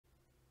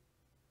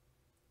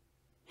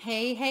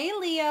Hey, hey,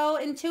 Leo,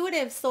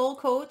 Intuitive Soul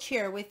Coach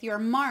here with your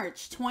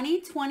March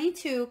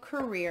 2022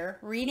 career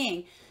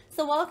reading.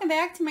 So welcome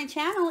back to my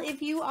channel if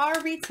you are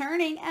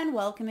returning, and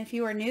welcome if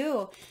you are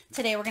new.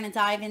 Today we're going to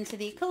dive into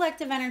the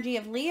collective energy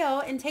of Leo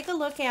and take a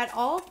look at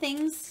all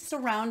things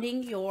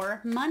surrounding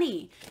your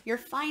money, your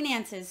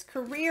finances,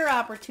 career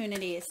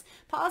opportunities,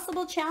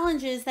 possible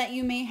challenges that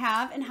you may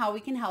have, and how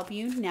we can help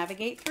you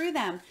navigate through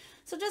them.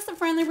 So just a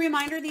friendly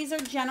reminder, these are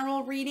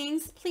general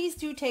readings. Please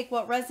do take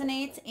what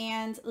resonates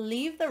and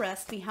leave the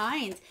rest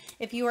behind.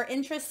 If you are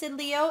interested,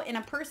 Leo, in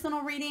a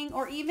personal reading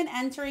or even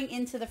entering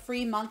into the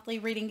free monthly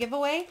reading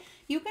giveaway,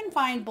 you can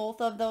find both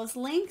of those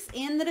links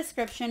in the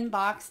description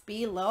box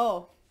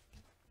below.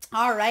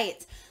 All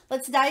right,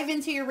 let's dive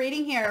into your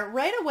reading here.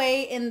 Right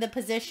away in the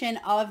position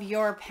of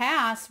your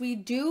past, we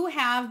do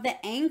have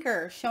the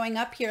anchor showing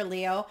up here,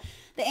 Leo.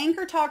 The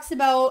anchor talks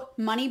about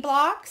money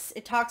blocks.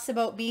 It talks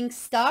about being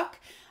stuck.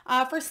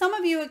 For some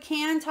of you, it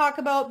can talk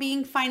about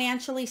being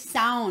financially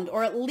sound,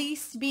 or at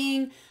least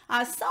being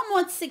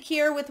somewhat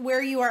secure with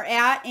where you are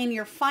at in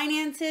your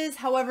finances.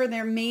 However,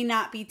 there may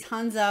not be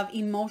tons of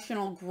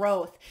emotional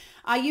growth.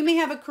 You may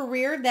have a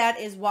career that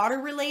is water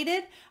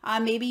related.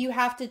 Maybe you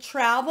have to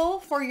travel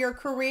for your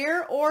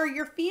career, or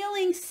you're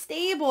feeling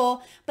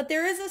stable, but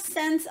there is a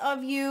sense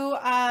of you,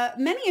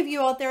 many of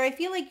you out there, I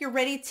feel like you're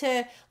ready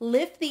to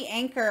lift the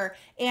anchor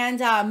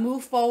and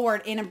move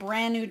forward in a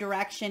brand new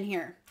direction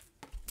here.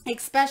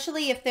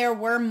 Especially if there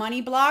were money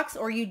blocks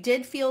or you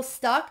did feel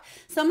stuck.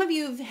 Some of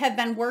you have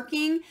been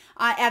working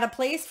at a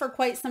place for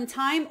quite some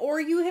time, or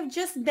you have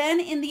just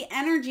been in the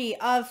energy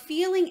of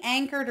feeling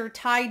anchored or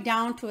tied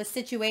down to a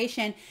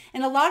situation.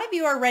 And a lot of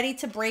you are ready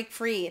to break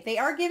free. They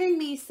are giving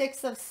me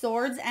Six of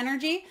Swords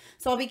energy.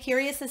 So I'll be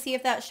curious to see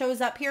if that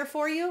shows up here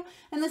for you.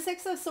 And the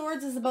Six of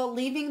Swords is about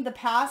leaving the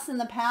past in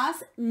the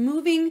past,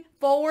 moving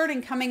forward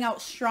and coming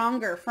out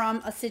stronger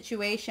from a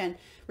situation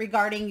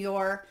regarding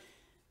your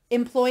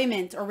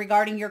employment or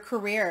regarding your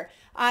career.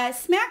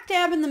 Smack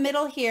dab in the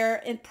middle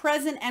here in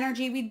present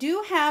energy, we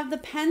do have the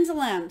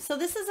pendulum. So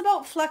this is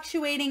about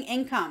fluctuating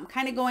income,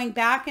 kind of going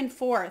back and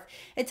forth.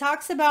 It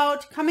talks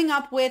about coming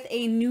up with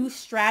a new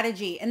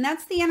strategy. And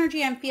that's the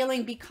energy I'm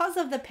feeling because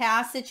of the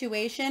past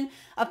situation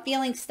of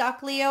feeling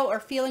stuck, Leo, or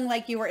feeling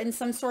like you were in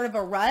some sort of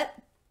a rut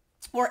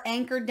or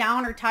anchored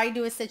down or tied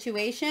to a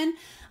situation.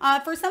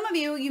 For some of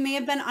you, you may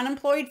have been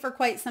unemployed for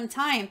quite some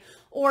time,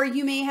 or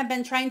you may have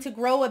been trying to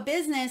grow a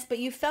business, but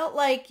you felt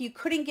like you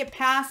couldn't get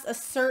past a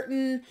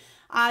certain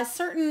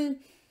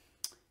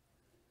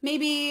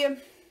maybe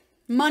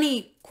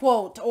money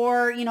quote,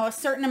 or a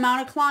certain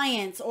amount of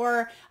clients,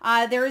 or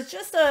there was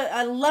just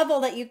a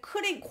level that you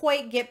couldn't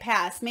quite get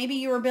past. Maybe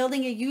you were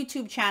building a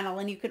YouTube channel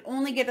and you could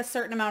only get a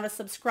certain amount of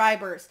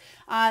subscribers.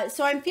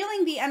 So I'm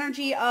feeling the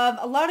energy of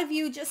a lot of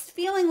you just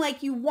feeling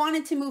like you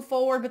wanted to move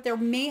forward, but there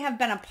may have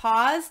been a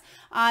pause,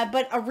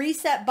 but a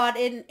reset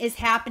button is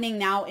happening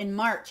now in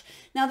March.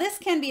 Now this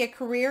can be a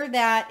career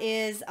that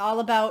is all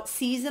about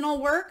seasonal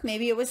work.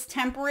 Maybe it was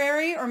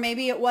temporary, or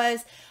maybe it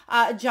was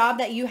a job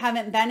that you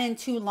haven't been in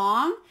too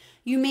long.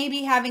 You may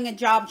be having a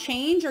job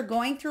change or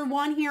going through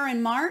one here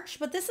in March,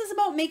 but this is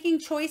about making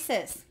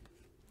choices,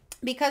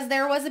 because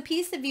there was a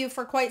piece of you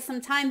for quite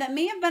some time that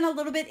may have been a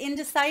little bit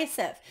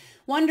indecisive,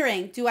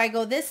 wondering, do I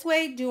go this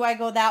way? Do I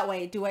go that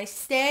way? Do I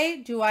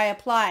stay? Do I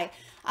apply?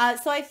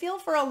 So I feel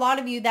for a lot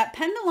of you that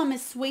pendulum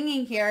is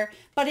swinging here,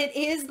 but it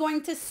is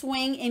going to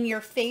swing in your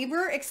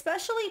favor,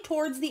 especially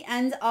towards the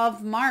end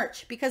of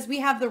March, because we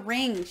have the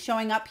ring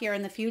showing up here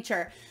in the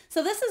future.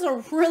 So this is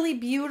a really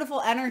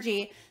beautiful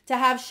energy to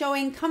have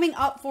showing coming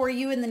up for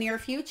you in the near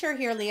future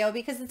here, Leo,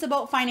 because it's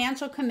about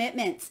financial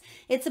commitments.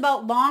 It's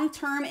about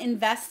long-term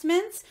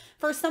investments.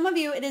 For some of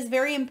you, it is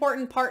very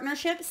important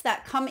partnerships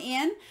that come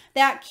in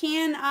that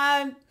can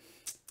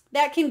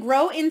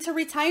grow into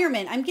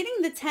retirement. I'm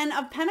getting the 10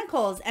 of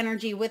Pentacles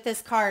energy with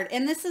this card,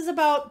 and this is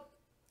about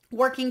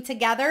working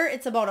together.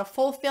 It's about a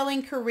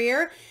fulfilling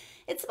career.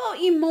 It's about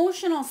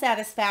emotional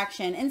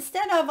satisfaction.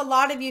 Instead of a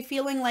lot of you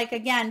feeling like,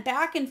 again,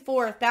 back and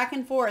forth,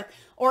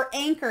 or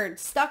anchored,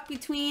 stuck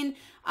between,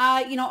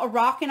 a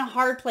rock and a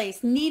hard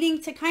place,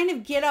 needing to kind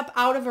of get up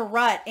out of a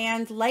rut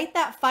and light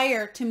that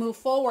fire to move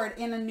forward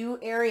in a new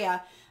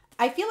area.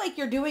 I feel like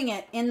you're doing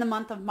it in the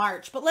month of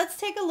March. But let's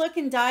take a look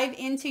and dive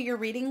into your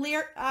reading,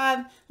 Leo.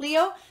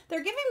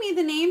 They're giving me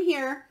the name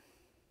here,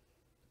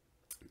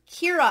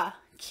 Kira.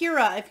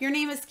 If your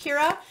name is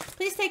Kira,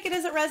 please take it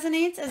as it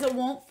resonates, as it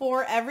won't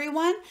for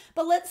everyone.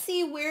 But let's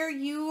see where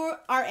you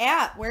are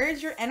at. Where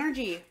is your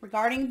energy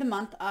regarding the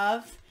month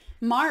of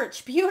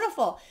March?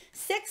 Beautiful.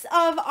 Six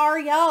of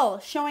Ariel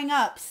showing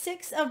up,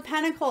 Six of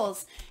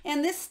Pentacles.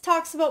 And this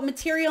talks about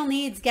material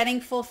needs getting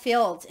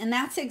fulfilled. And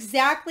that's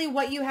exactly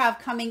what you have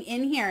coming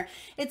in here.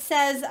 It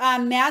says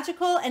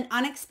magical and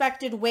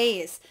unexpected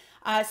ways.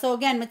 So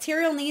again,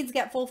 material needs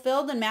get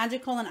fulfilled in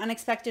magical and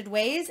unexpected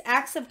ways,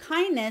 acts of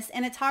kindness,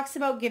 and it talks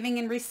about giving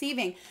and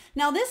receiving.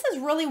 Now, this is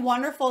really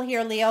wonderful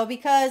here, Leo,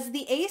 because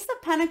the Ace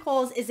of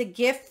Pentacles is a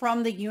gift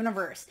from the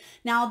universe.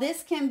 Now,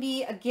 this can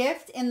be a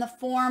gift in the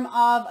form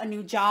of a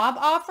new job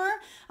offer.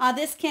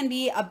 This can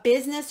be a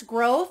business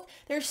growth.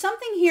 There's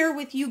something here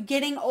with you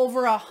getting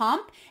over a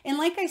hump. And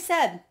like I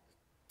said,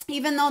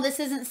 even though this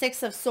isn't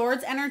Six of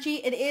Swords energy,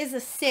 it is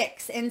a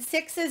 6. And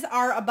 6s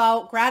are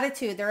about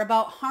gratitude. They're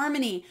about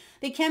harmony.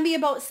 They can be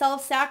about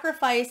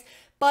self-sacrifice,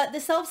 but the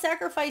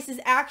self-sacrifice is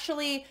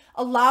actually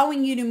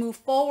allowing you to move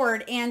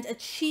forward and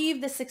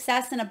achieve the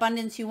success and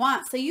abundance you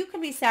want. So you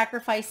could be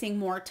sacrificing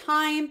more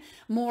time,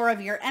 more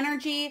of your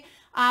energy.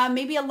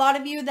 Maybe a lot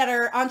of you that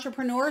are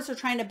entrepreneurs or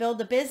trying to build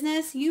a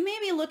business, you may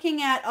be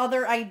looking at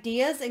other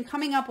ideas and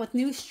coming up with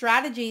new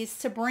strategies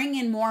to bring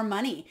in more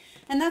money.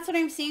 And that's what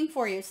I'm seeing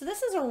for you. So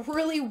this is a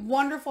really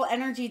wonderful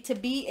energy to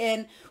be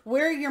in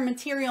where your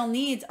material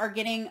needs are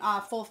getting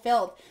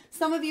fulfilled.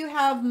 Some of you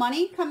have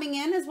money coming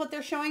in is what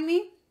they're showing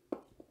me.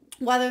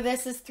 Whether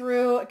this is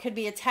through, it could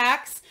be a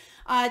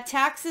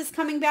taxes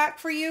coming back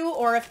for you,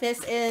 or if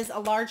this is a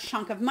large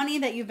chunk of money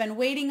that you've been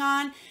waiting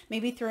on,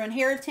 maybe through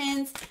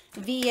inheritance,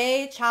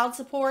 VA, child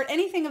support,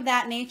 anything of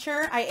that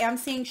nature, I am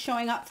seeing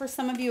showing up for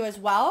some of you as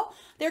well.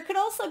 There could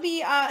also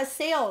be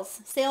sales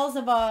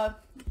of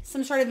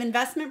some sort of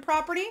investment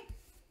property.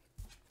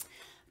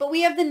 But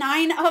we have the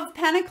Nine of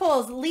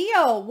Pentacles.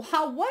 Leo,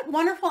 what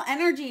wonderful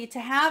energy to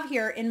have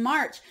here in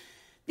March.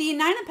 The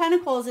Nine of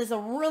Pentacles is a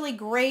really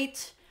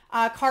great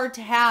card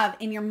to have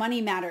in your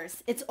money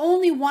matters. It's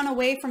only one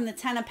away from the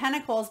Ten of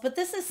Pentacles, but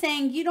this is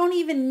saying you don't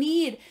even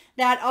need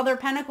that other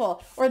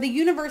pentacle, or the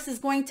universe is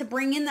going to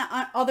bring in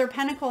the other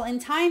pentacle in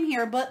time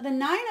here. But the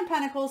Nine of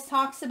Pentacles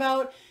talks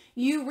about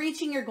you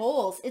reaching your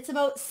goals. It's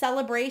about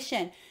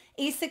celebration,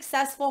 a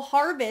successful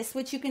harvest,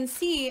 which you can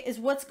see is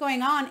what's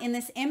going on in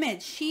this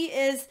image. She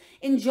is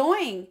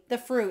enjoying the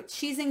fruit.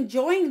 She's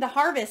enjoying the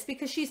harvest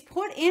because she's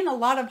put in a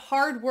lot of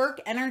hard work,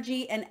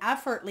 energy, and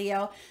effort,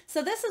 Leo.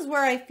 So this is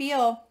where I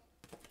feel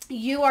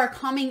you are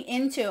coming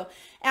into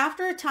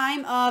after a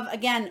time of,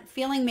 again,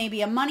 feeling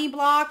maybe a money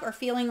block, or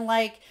feeling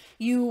like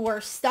you were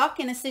stuck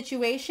in a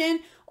situation,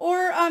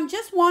 or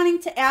just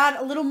wanting to add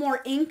a little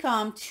more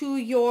income to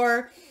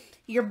your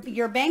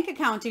bank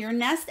account, or your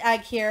nest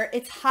egg here.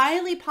 It's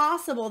highly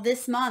possible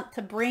this month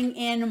to bring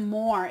in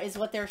more is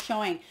what they're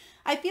showing.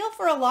 I feel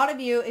for a lot of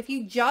you, if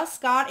you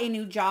just got a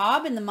new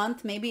job in the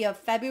month maybe of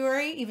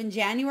February, even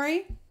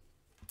January,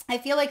 I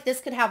feel like this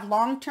could have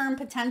long-term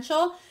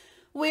potential,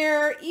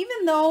 where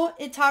even though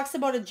it talks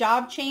about a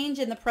job change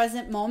in the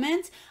present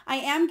moment, I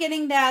am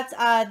getting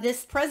that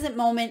this present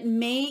moment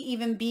may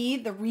even be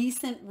the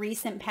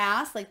recent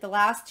past, like the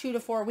last 2 to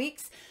 4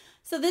 weeks.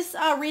 So this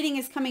reading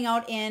is coming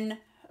out in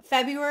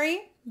February,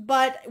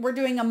 but we're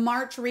doing a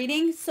March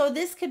reading. So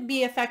this could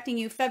be affecting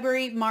you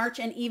February, March,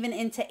 and even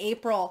into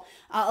April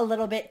a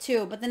little bit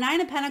too. But the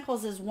Nine of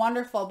Pentacles is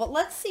wonderful. But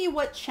let's see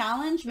what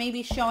challenge may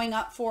be showing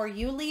up for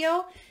you,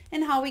 Leo,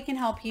 and how we can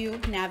help you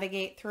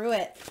navigate through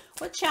it.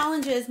 What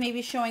challenges may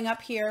be showing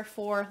up here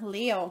for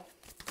Leo?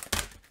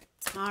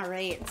 All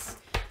right.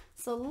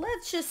 So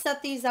let's just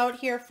set these out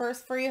here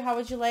first for you. How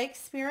would you like,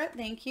 Spirit?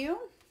 Thank you.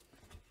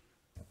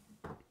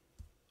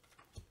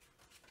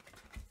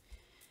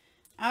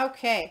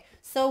 Okay,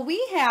 so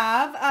we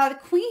have the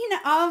Queen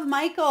of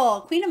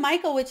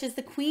Michael, which is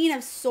the Queen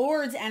of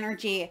Swords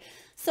energy.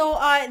 So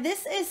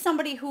this is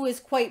somebody who is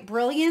quite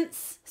brilliant,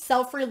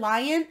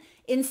 self-reliant,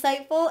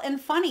 insightful,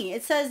 and funny.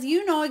 It says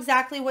you know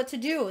exactly what to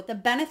do. The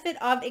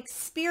benefit of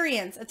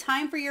experience, a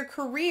time for your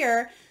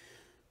career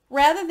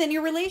rather than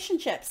your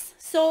relationships.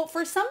 So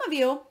for some of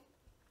you,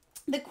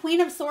 the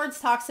Queen of Swords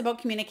talks about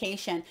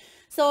communication.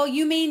 So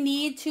you may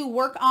need to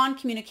work on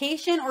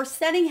communication or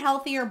setting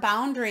healthier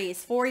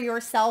boundaries for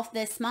yourself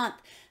this month.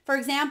 For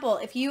example,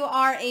 if you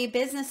are a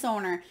business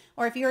owner,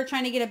 or if you're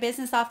trying to get a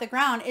business off the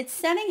ground, it's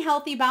setting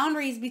healthy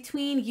boundaries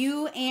between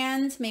you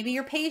and maybe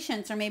your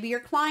patients, or maybe your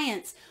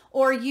clients,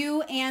 or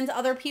you and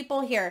other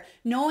people here.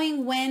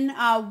 Knowing when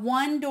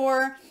one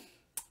door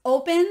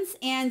opens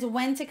and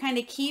when to kind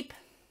of keep,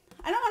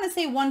 I don't want to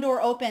say one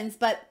door opens,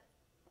 but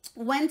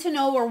when to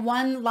know where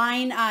one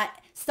line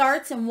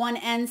starts and one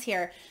ends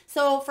here.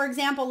 So for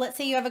example, let's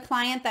say you have a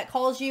client that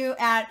calls you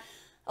at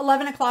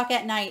 11 o'clock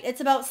at night.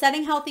 It's about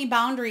setting healthy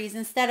boundaries.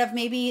 Instead of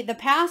maybe the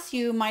past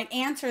you might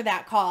answer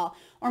that call,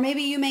 or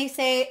maybe you may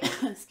say,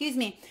 excuse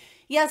me,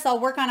 yes, I'll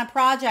work on a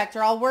project,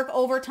 or I'll work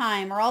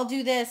overtime, or I'll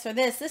do this or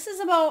this. This is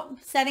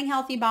about setting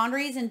healthy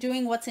boundaries and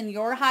doing what's in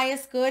your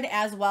highest good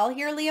as well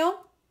here,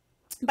 Leo.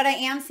 But I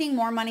am seeing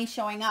more money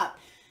showing up.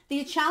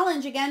 The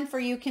challenge again for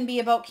you can be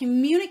about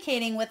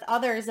communicating with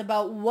others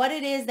about what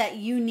it is that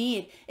you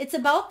need. It's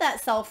about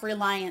that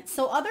self-reliance.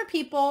 So other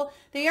people,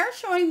 they are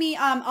showing me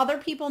other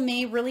people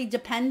may really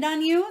depend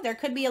on you. There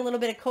could be a little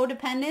bit of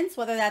codependence,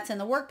 whether that's in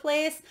the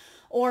workplace,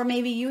 or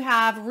maybe you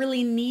have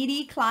really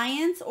needy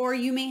clients, or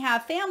you may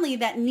have family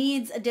that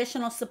needs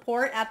additional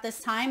support at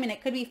this time, and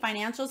it could be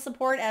financial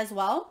support as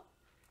well.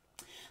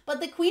 But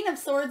the Queen of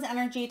Swords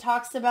energy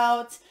talks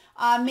about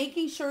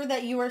making sure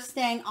that you are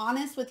staying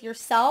honest with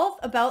yourself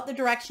about the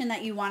direction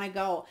that you want to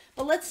go.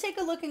 But let's take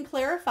a look and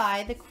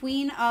clarify the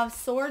Queen of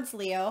Swords,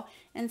 Leo,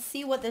 and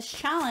see what this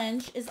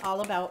challenge is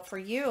all about for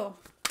you.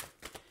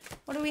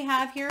 What do we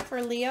have here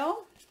for Leo?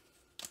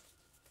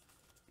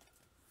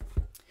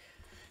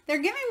 They're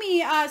giving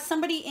me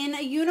somebody in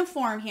a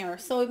uniform here.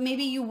 So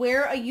maybe you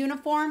wear a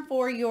uniform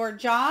for your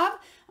job,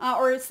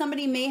 or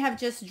somebody may have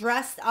just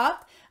dressed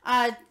up,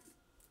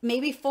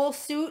 maybe full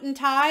suit and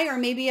tie, or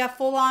maybe a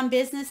full-on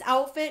business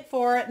outfit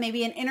for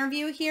maybe an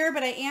interview here.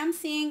 But I am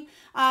seeing,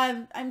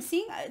 I'm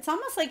seeing it's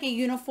almost like a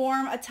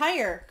uniform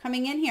attire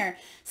coming in here.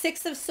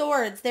 Six of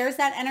Swords, there's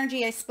that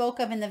energy I spoke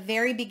of in the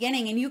very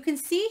beginning. And you can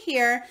see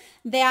here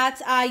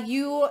that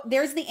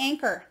there's the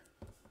anchor.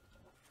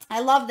 I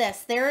love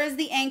this. There is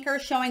the anchor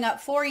showing up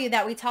for you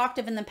that we talked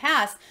of in the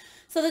past.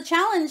 So the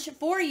challenge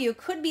for you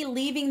could be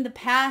leaving the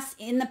past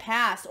in the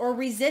past, or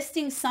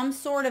resisting some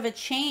sort of a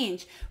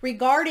change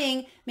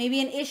regarding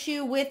maybe an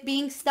issue with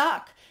being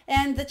stuck.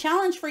 And the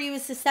challenge for you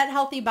is to set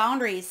healthy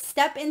boundaries.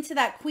 Step into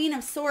that Queen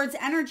of Swords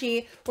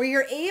energy where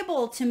you're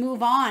able to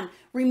move on.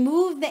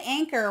 Remove the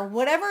anchor,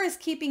 whatever is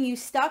keeping you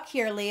stuck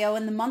here, Leo,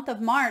 in the month of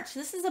March.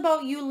 This is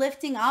about you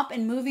lifting up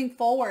and moving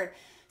forward.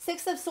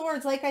 Six of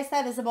Swords, like I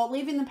said, is about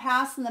leaving the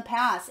past in the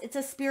past. It's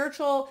a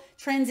spiritual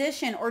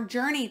transition or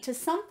journey to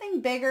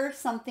something bigger,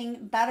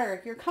 something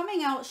better. You're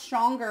coming out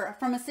stronger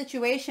from a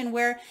situation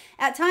where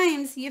at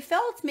times you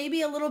felt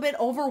maybe a little bit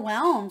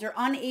overwhelmed or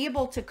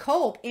unable to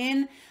cope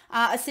in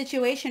a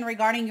situation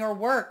regarding your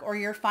work or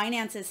your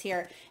finances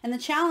here. And the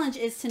challenge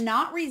is to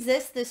not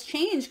resist this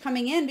change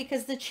coming in,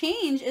 because the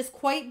change is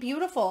quite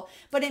beautiful,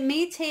 but it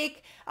may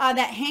take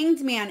that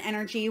Hanged Man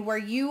energy where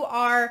you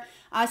are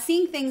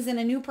seeing things in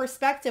a new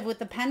perspective with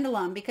the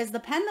pendulum, because the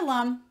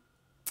pendulum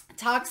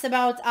talks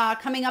about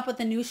coming up with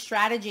a new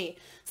strategy.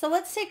 So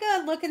let's take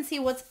a look and see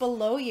what's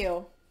below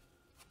you.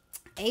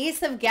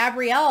 Ace of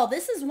Gabrielle.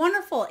 This is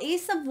wonderful.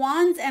 Ace of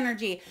Wands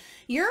energy.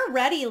 You're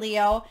ready,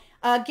 Leo.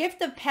 A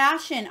gift of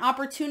passion,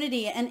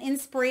 opportunity, and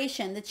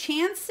inspiration. The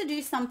chance to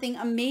do something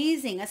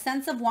amazing. A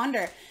sense of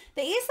wonder.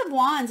 The Ace of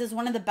Wands is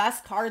one of the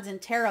best cards in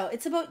tarot.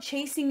 It's about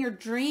chasing your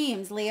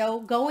dreams, Leo.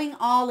 Going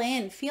all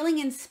in. Feeling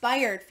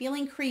inspired.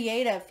 Feeling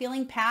creative.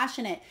 Feeling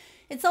passionate.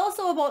 It's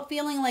also about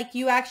feeling like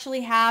you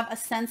actually have a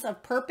sense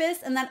of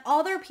purpose and that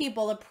other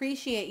people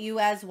appreciate you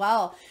as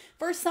well.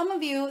 For some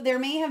of you, there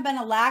may have been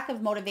a lack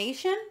of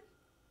motivation.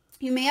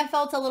 You may have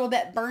felt a little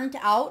bit burnt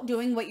out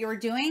doing what you were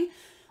doing.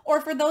 Or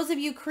for those of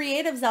you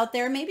creatives out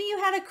there, maybe you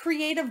had a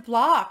creative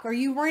block, or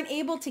you weren't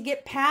able to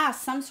get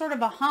past some sort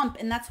of a hump.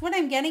 And that's what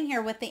I'm getting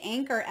here with the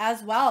anchor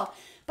as well.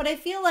 But I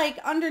feel like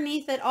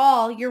underneath it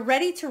all, you're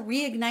ready to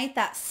reignite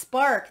that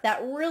spark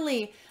that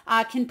really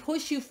can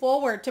push you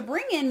forward to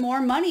bring in more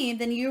money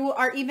than you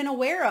are even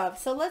aware of.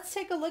 So let's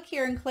take a look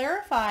here and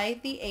clarify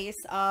the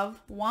Ace of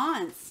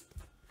Wands.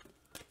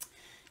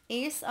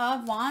 Ace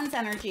of Wands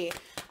energy.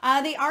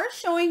 They are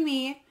showing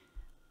me,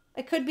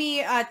 it could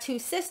be two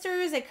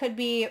sisters, it could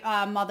be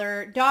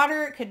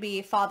mother-daughter, it could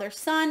be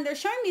father-son. They're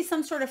showing me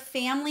some sort of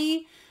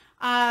family.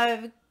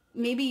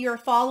 Maybe you're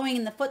following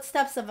in the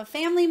footsteps of a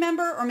family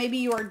member, or maybe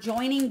you are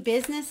joining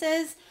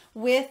businesses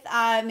with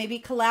maybe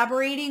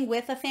collaborating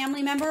with a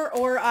family member,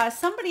 or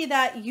somebody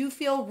that you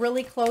feel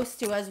really close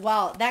to as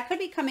well. That could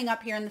be coming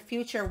up here in the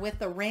future with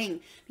the ring,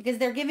 because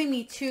they're giving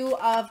me Two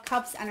of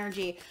Cups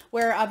energy,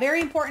 where a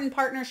very important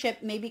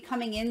partnership may be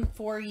coming in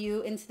for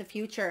you into the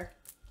future.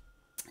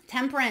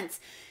 Temperance.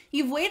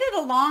 You've waited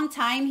a long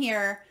time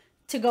here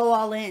to go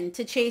all in,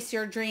 to chase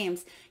your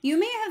dreams. You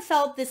may have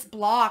felt this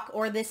block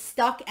or this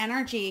stuck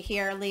energy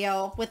here,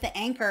 Leo, with the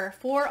anchor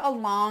for a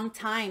long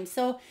time.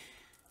 So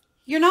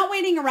you're not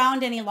waiting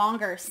around any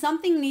longer.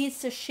 Something needs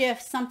to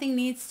shift. Something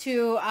needs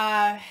to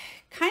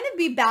kind of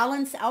be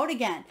balanced out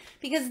again,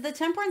 because the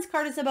Temperance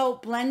card is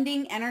about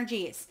blending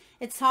energies.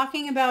 It's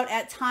talking about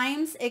at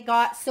times it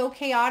got so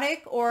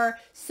chaotic or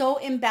so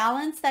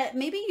imbalanced that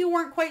maybe you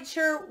weren't quite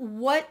sure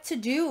what to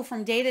do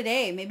from day to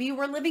day. Maybe you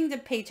were living to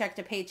paycheck,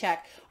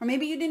 or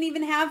maybe you didn't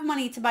even have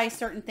money to buy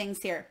certain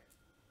things here.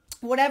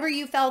 Whatever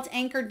you felt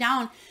anchored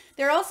down.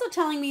 They're also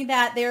telling me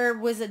that there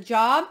was a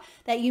job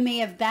that you may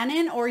have been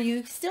in, or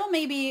you still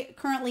may be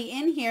currently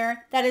in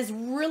here, that is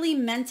really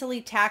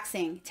mentally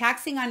taxing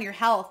on your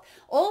health,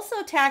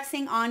 also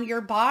taxing on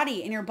your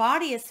body, and your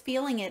body is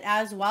feeling it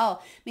as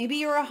well. Maybe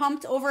you're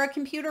humped over a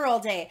computer all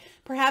day.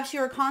 Perhaps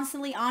you're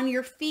constantly on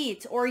your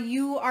feet, or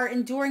you are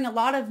enduring a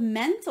lot of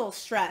mental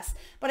stress.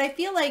 But I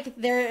feel like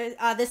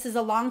this is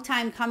a long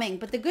time coming.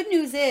 But the good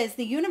news is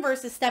the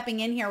universe is stepping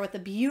in here with a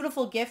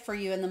beautiful gift for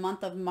you in the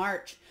month of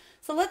March.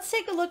 So let's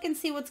take a look and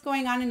see what's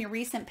going on in your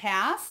recent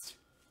past.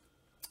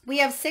 We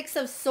have Six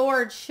of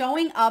Swords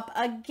showing up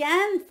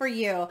again for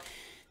you.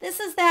 This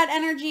is that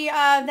energy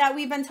that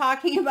we've been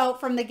talking about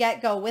from the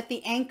get-go with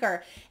the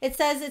anchor. It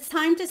says it's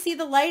time to see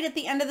the light at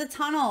the end of the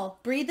tunnel.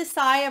 Breathe a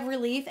sigh of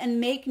relief and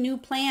make new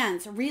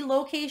plans,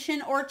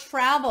 relocation or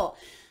travel.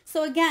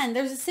 So again,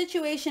 there's a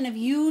situation of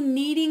you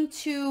needing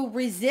to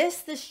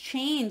resist this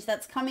change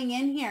that's coming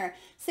in here.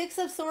 Six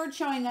of Swords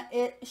showing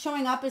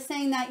up is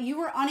saying that you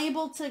were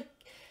unable to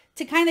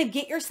kind of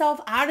get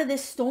yourself out of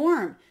this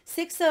storm.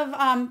 Six of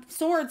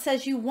Swords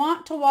says you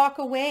want to walk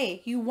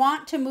away. You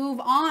want to move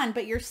on,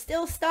 but you're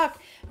still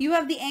stuck. You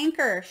have the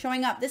anchor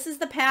showing up. This is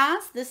the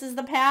past. This is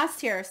the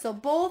past here. So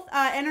both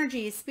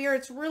energies,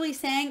 Spirit's really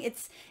saying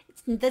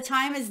the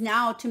time is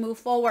now to move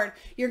forward.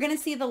 You're going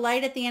to see the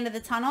light at the end of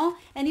the tunnel,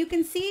 and you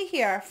can see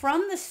here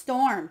from the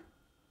storm.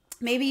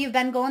 Maybe you've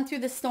been going through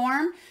the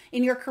storm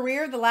in your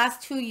career the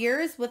last 2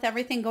 years with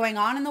everything going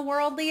on in the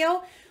world,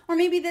 Leo. Or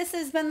maybe this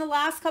has been the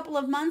last couple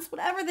of months.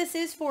 Whatever this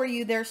is for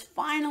you, there's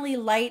finally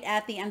light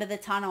at the end of the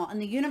tunnel,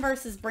 and the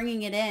universe is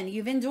bringing it in.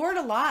 You've endured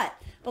a lot,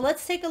 but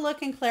let's take a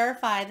look and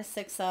clarify the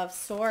Six of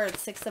Swords,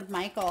 Six of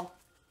Michael.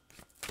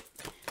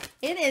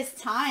 It is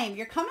time.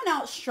 You're coming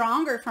out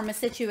stronger from a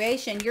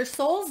situation. Your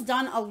soul's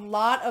done a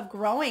lot of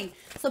growing.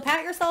 So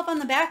pat yourself on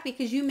the back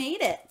because you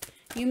made it.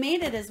 You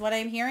made it is what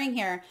I'm hearing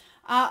here.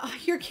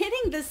 You're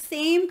getting the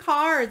same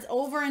cards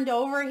over and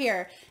over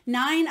here.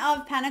 Nine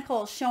of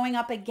Pentacles showing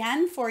up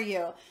again for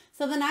you.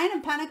 So the Nine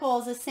of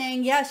Pentacles is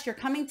saying, yes, you're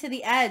coming to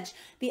the edge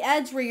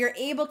where you're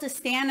able to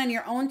stand on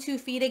your own 2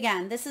 feet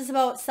again. This is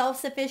about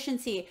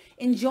self-sufficiency,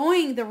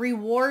 enjoying the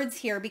rewards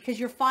here because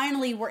you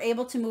finally were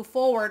able to move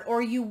forward,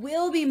 or you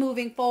will be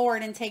moving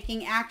forward and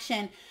taking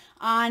action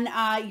on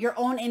your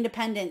own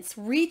independence,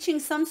 reaching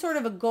some sort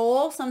of a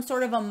goal, some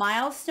sort of a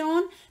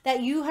milestone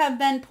that you have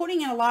been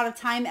putting in a lot of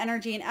time,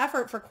 energy, and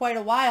effort for quite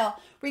a while,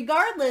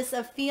 regardless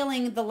of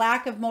feeling the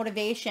lack of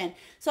motivation.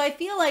 So I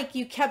feel like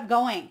you kept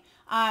going.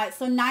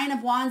 So Nine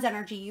of Wands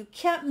energy, you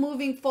kept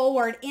moving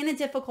forward in a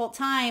difficult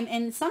time,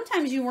 and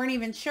sometimes you weren't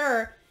even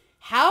sure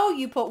how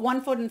you put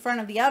one foot in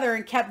front of the other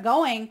and kept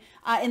going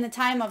in the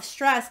time of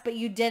stress, but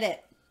you did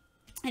it.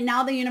 And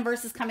now the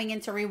universe is coming in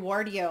to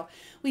reward you.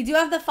 We do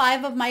have the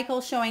Five of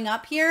Michael showing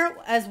up here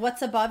as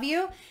what's above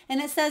you.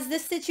 And it says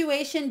this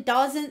situation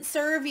doesn't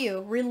serve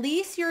you.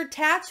 Release your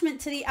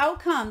attachment to the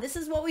outcome. This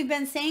is what we've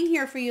been saying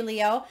here for you,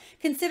 Leo.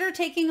 Consider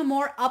taking a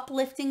more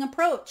uplifting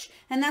approach.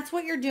 And that's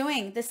what you're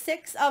doing. The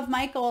Six of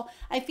Michael,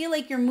 I feel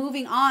like you're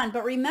moving on.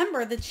 But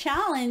remember, the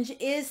challenge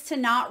is to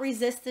not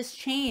resist this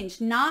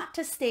change, not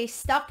to stay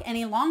stuck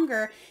any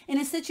longer in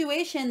a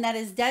situation that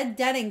is dead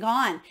and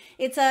gone.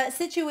 It's a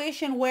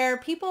situation where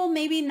people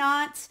maybe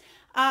not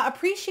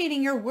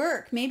appreciating your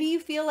work. Maybe you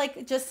feel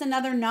like just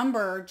another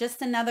number, or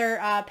just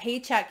another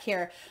paycheck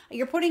here.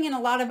 You're putting in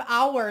a lot of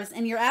hours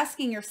and you're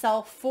asking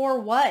yourself, for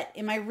what?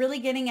 Am I really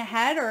getting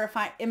ahead, or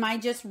am I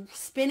just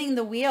spinning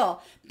the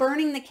wheel,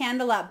 burning the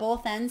candle at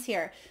both ends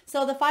here?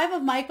 So the Five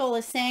of Michael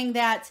is saying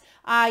that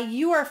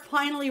you are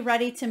finally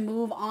ready to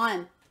move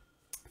on.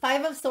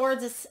 Five of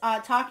Swords is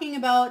talking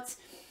about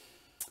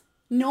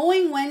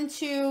knowing when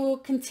to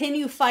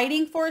continue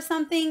fighting for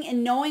something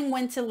and knowing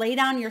when to lay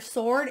down your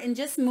sword and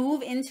just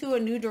move into a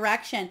new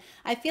direction.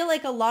 I feel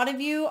like a lot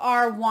of you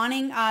are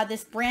wanting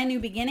this brand new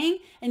beginning,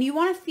 and you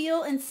want to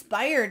feel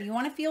inspired. You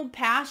want to feel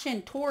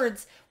passion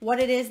towards what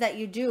it is that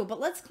you do.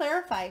 But let's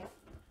clarify.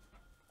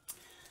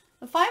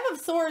 The Five of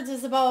Swords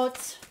is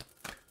about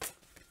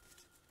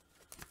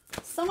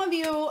some of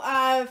you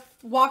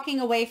walking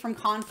away from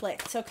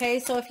conflict,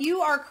 okay? So if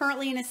you are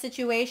currently in a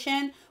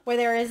situation where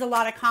there is a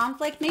lot of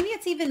conflict, maybe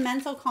it's even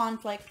mental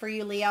conflict for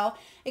you, Leo.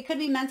 It could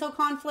be mental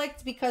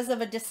conflict because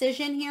of a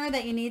decision here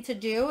that you need to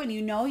do and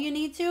you know you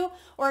need to,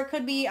 or it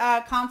could be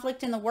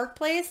conflict in the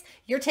workplace.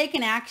 You're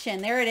taking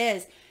action. There it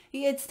is.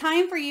 It's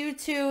time for you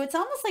to, it's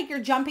almost like you're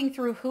jumping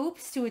through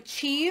hoops to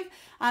achieve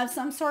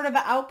some sort of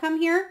outcome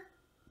here.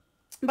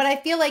 But I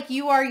feel like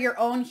you are your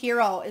own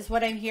hero is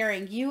what I'm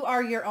hearing. You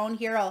are your own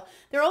hero.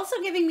 They're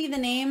also giving me the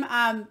name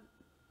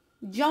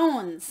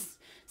Jones.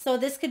 So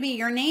this could be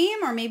your name,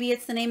 or maybe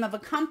it's the name of a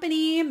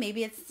company.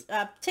 Maybe it's,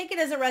 take it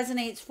as it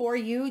resonates for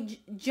you,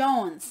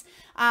 Jones.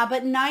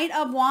 But Knight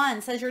of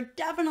Wands says you're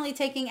definitely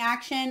taking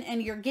action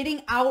and you're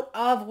getting out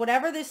of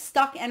whatever this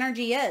stuck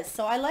energy is.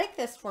 So I like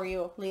this for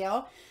you,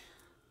 Leo.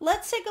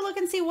 Let's take a look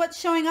and see what's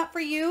showing up for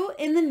you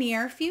in the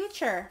near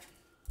future.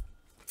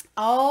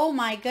 Oh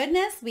my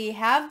goodness, we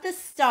have the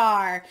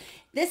Star.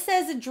 This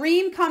says a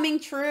dream coming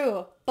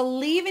true.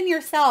 Believe in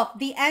yourself.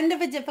 The end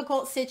of a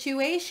difficult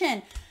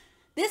situation.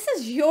 This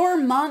is your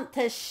month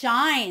to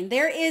shine.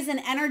 There is an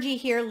energy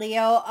here,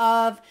 Leo,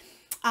 of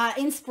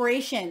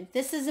inspiration.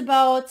 This is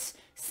about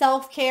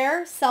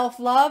self-care,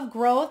 self-love,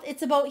 growth.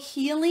 It's about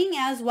healing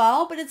as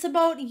well, but it's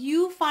about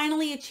you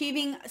finally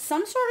achieving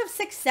some sort of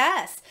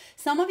success.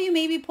 Some of you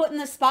may be put in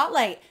the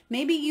spotlight.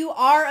 Maybe you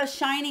are a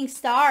shining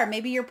star.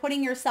 Maybe you're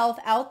putting yourself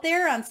out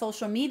there on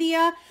social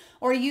media,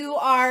 or you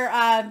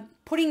are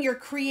putting your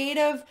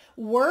creative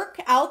work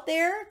out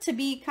there to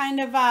be kind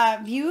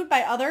of viewed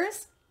by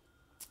others.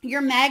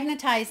 You're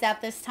magnetized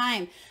at this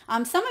time.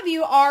 Some of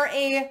you are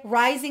a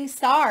rising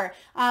star.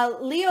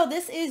 Leo,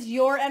 this is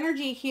your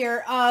energy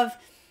here of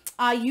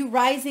you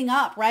rising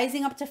up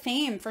to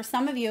fame. For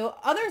some of you,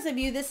 others of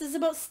you, this is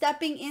about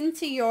stepping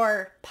into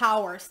your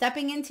power,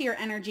 stepping into your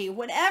energy.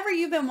 Whatever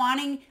you've been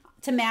wanting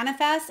to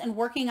manifest and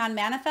working on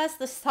manifest,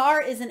 the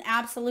star is an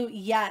absolute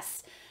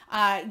yes.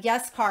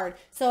 Yes card.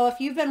 So if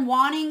you've been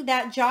wanting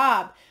that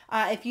job,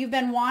 if you've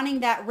been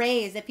wanting that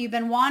raise, if you've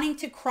been wanting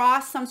to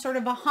cross some sort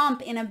of a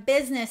hump in a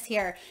business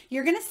here,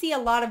 you're going to see a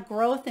lot of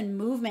growth and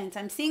movement.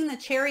 I'm seeing the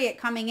Chariot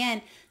coming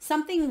in.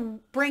 Something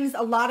brings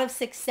a lot of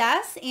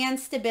success and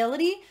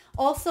stability.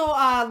 Also,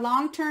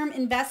 long-term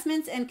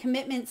investments and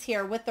commitments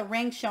here with the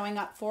ring showing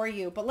up for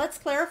you. But let's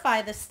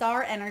clarify the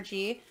star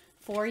energy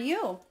for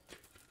you.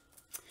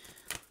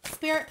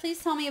 Spirit, please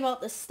tell me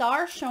about the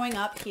star showing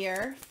up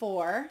here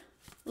for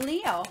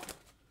Leo.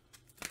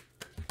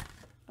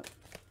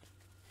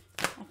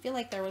 I feel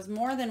like there was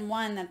more than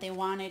one that they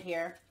wanted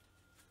here.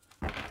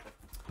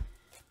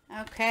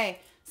 Okay,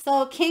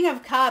 so King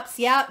of Cups.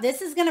 Yeah,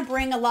 this is going to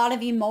bring a lot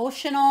of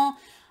emotional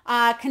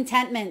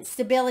contentment,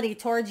 stability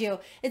towards you.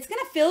 It's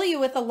going to fill you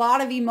with a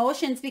lot of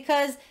emotions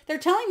because they're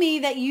telling me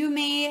that you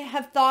may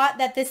have thought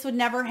that this would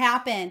never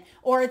happen,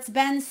 or it's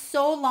been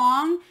so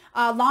long,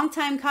 a long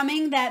time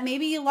coming, that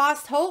maybe you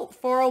lost hope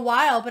for a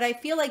while. But I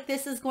feel like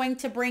this is going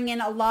to bring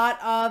in a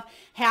lot of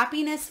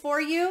happiness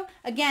for you.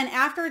 Again,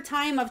 after a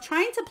time of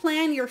trying to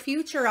plan your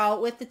future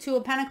out with the Two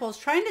of Pentacles,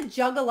 trying to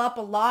juggle up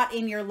a lot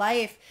in your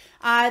life.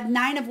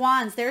 Nine of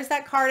Wands, there's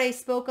that card I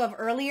spoke of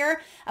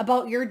earlier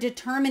about your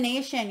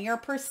determination, your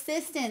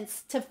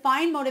persistence to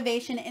find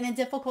motivation in a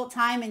difficult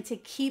time and to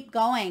keep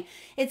going.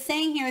 It's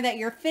saying here that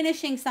you're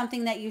finishing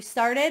something that you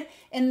started,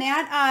 and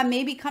that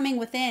may be coming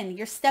within.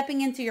 You're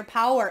stepping into your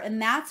power,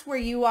 and that's where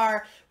you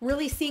are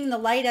really seeing the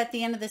light at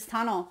the end of this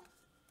tunnel.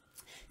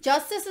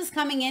 Justice is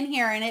coming in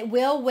here, and it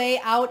will weigh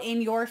out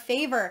in your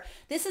favor.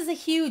 This is a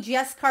huge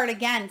yes card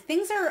again.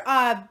 Things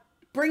are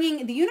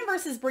the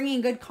universe is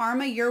bringing good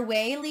karma your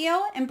way,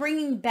 Leo, and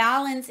bringing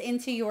balance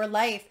into your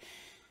life.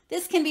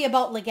 This can be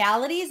about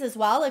legalities as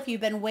well. If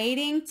you've been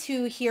waiting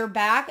to hear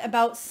back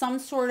about some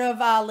sort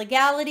of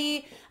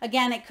legality,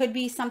 again, it could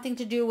be something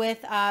to do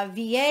with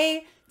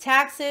VA,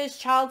 taxes,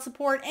 child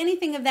support,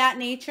 anything of that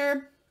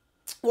nature,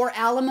 or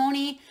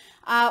alimony.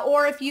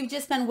 Or if you've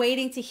just been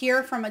waiting to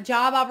hear from a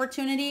job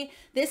opportunity,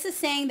 this is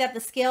saying that the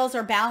scales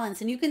are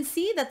balanced, and you can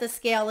see that the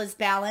scale is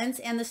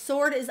balanced and the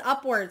sword is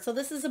upward. So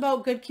this is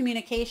about good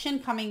communication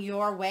coming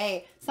your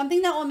way,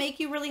 something that will make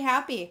you really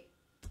happy.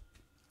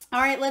 All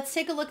right, let's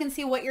take a look and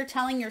see what you're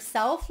telling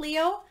yourself,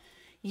 Leo.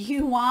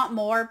 You want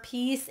more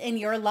peace in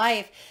your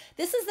life.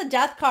 This is the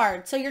Death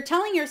card. So you're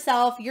telling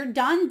yourself you're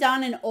done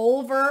and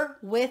over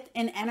with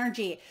an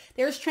energy.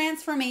 There's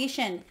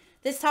transformation.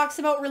 This talks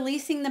about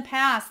releasing the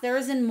past. There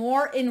is a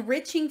more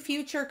enriching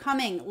future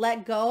coming.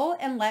 Let go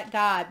and let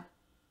God.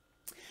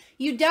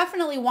 You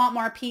definitely want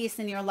more peace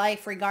in your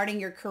life regarding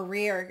your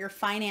career, your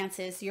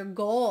finances, your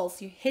goals,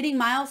 you hitting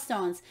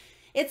milestones.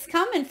 It's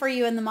coming for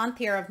you in the month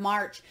here of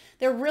March.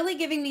 They're really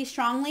giving me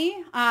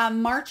strongly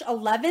March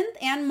 11th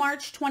and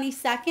March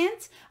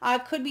 22nd.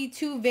 Could be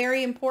two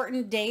very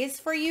important days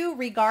for you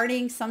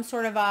regarding some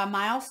sort of a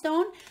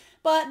milestone.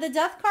 But the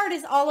Death card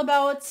is all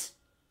about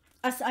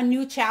a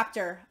new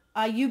chapter.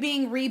 You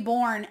being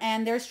reborn,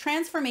 and there's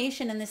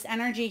transformation in this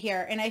energy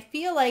here. And I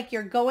feel like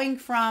you're going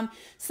from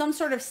some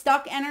sort of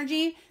stuck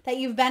energy that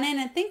you've been in,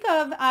 and think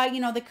of,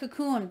 the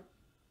cocoon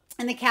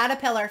and the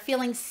caterpillar,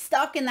 feeling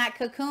stuck in that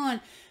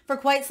cocoon for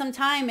quite some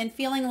time and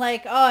feeling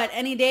like, oh, at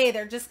any day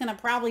they're just going to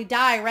probably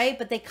die, right?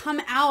 But they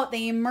come out,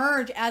 they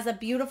emerge as a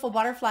beautiful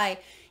butterfly.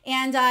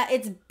 And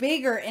it's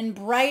bigger and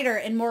brighter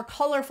and more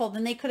colorful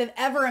than they could have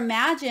ever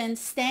imagined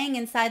staying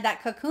inside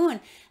that cocoon.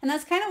 And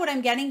that's kind of what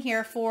I'm getting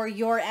here for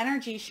your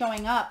energy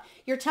showing up.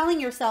 You're telling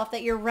yourself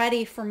that you're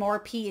ready for more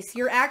peace.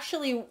 You're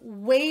actually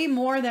way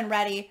more than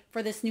ready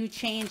for this new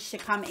change to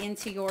come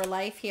into your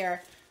life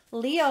here.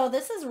 Leo,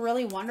 this is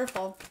really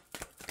wonderful.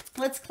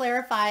 Let's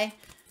clarify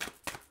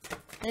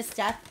this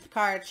Death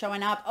card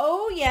showing up.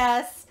 Oh,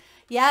 yes.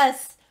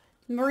 Yes.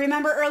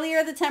 Remember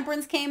earlier the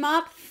Temperance came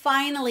up?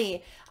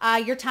 Finally,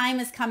 your time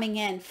is coming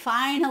in.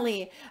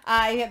 Finally,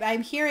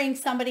 I'm hearing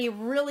somebody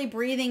really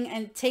breathing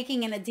and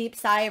taking in a deep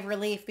sigh of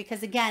relief,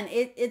 because again,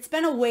 it's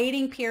been a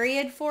waiting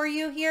period for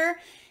you here.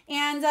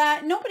 And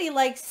nobody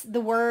likes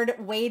the word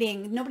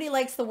waiting. Nobody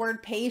likes the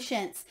word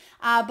patience.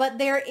 But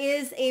there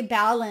is a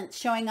balance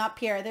showing up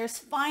here. There's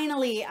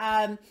finally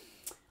a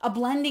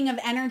blending of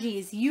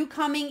energies. You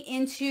coming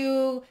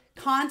into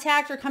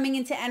contact or coming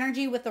into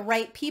energy with the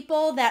right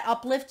people that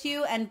uplift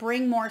you and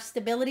bring more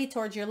stability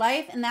towards your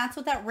life. And that's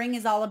what that ring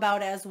is all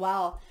about as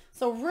well.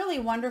 So really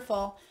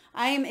wonderful.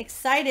 I am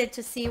excited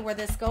to see where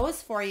this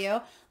goes for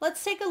you.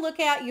 Let's take a look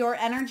at your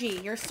energy,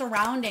 your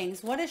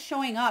surroundings. What is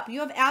showing up? You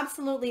have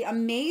absolutely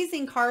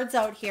amazing cards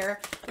out here,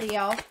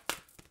 Leo.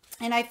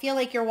 And I feel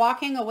like you're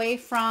walking away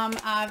from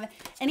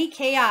any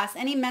chaos,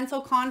 any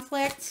mental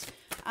conflict,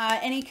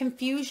 any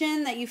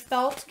confusion that you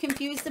felt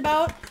confused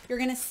about. You're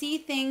going to see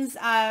things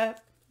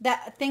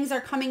that things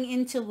are coming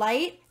into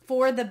light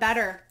for the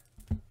better.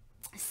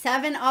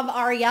 Seven of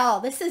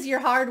Ariel. This is your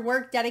hard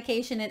work,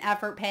 dedication, and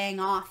effort paying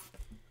off.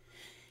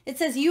 It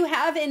says you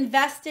have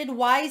invested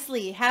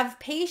wisely, have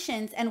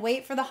patience, and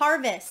wait for the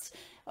harvest.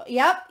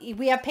 Yep,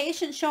 we have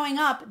patience showing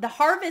up. The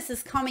harvest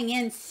is coming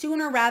in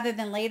sooner rather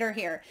than later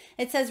here.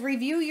 It says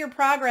review your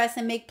progress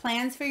and make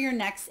plans for your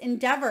next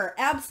endeavor.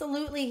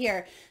 Absolutely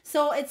here.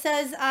 So it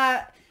says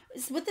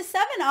with the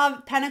Seven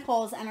of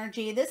Pentacles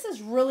energy, this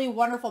is really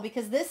wonderful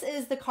because this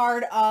is the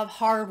card of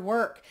hard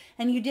work.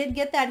 And you did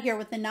get that here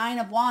with the Nine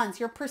of Wands.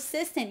 You're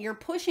persistent, you're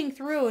pushing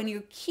through, and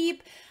you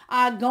keep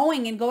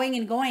going and going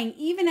and going,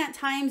 even at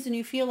times when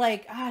you feel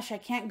like, gosh, I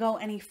can't go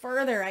any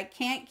further. I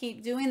can't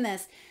keep doing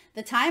this.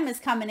 The time is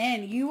coming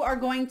in. You are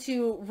going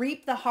to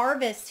reap the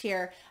harvest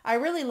here. I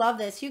really love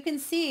this. You can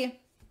see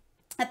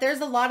that there's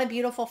a lot of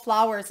beautiful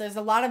flowers. There's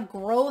a lot of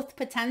growth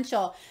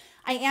potential.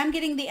 I am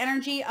getting the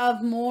energy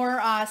of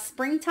more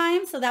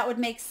springtime, so that would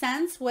make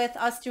sense with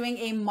us doing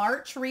a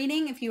March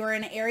reading if you are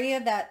in an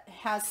area that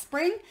has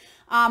spring.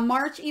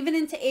 March, even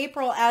into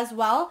April as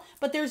well.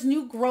 But there's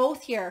new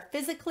growth here,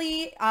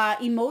 physically,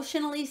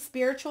 emotionally,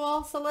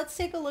 spiritual. So let's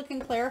take a look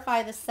and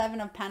clarify the Seven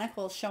of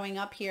Pentacles showing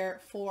up here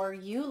for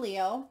you,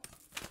 Leo.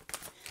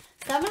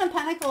 Seven of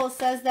Pentacles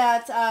says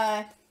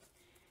that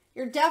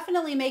you're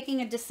definitely making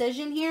a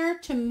decision here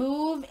to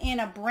move in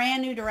a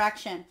brand new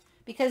direction,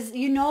 because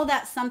you know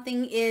that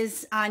something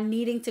is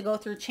needing to go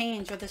through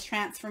change with this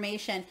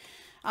transformation.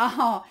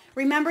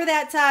 Remember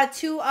that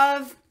Two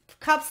of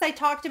Cups I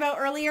talked about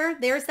earlier?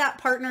 There's that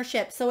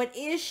partnership. So it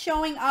is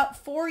showing up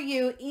for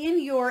you in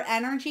your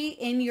energy,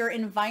 in your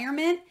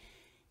environment,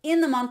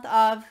 in the month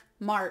of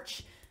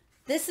March.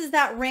 This is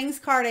that rings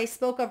card I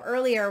spoke of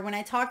earlier when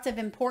I talked of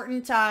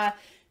important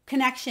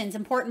connections,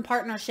 important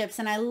partnerships.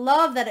 And I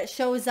love that it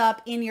shows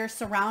up in your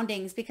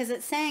surroundings, because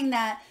it's saying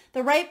that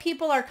the right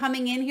people are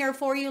coming in here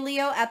for you,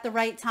 Leo, at the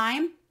right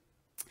time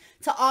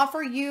to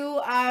offer you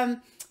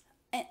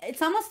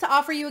it's almost to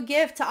offer you a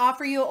gift, to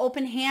offer you an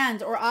open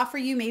hand, or offer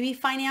you maybe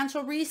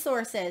financial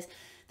resources.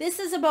 This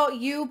is about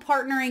you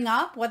partnering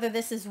up, whether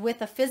this is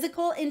with a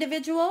physical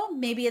individual,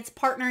 maybe it's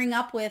partnering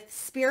up with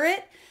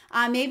spirit,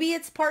 maybe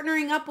it's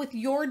partnering up with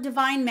your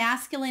divine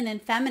masculine and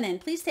feminine.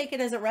 Please take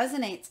it as it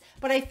resonates.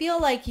 But I feel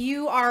like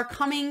you are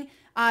coming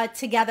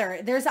together.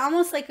 There's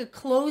almost like a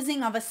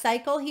closing of a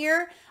cycle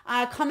here,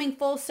 coming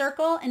full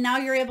circle, and now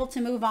you're able to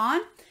move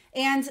on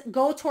and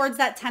go towards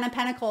that Ten of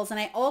Pentacles. And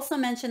I also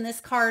mentioned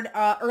this card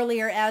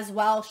earlier as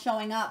well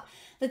showing up.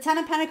 The Ten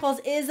of Pentacles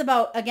is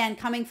about, again,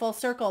 coming full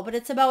circle, but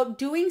it's about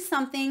doing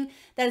something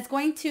that is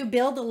going to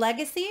build a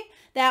legacy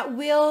that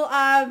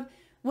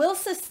will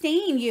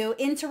sustain you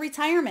into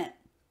retirement.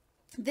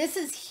 This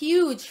is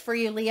huge for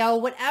you, Leo.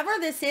 Whatever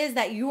this is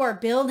that you are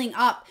building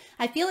up,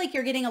 I feel like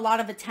you're getting a lot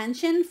of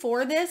attention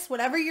for this.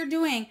 Whatever you're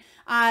doing,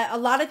 a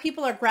lot of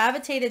people are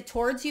gravitated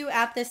towards you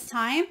at this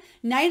time.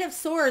 Knight of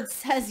Swords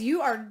says you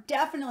are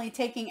definitely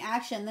taking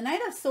action. The Knight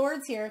of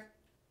Swords here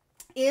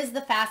is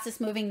the fastest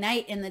moving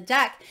knight in the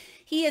deck.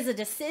 He is a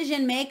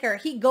decision maker.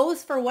 He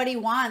goes for what he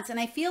wants. And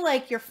I feel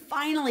like you're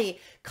finally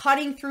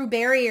cutting through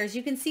barriers.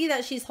 You can see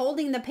that she's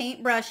holding the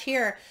paintbrush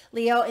here,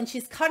 Leo, and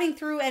she's cutting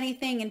through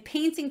anything and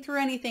painting through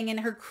anything.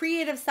 And her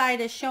creative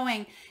side is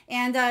showing.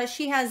 And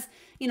she has,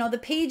 you know, the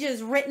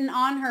pages written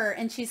on her,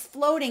 and she's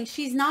floating.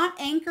 She's not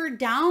anchored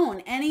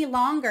down any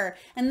longer.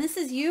 And this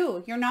is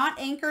you. You're not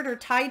anchored or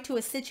tied to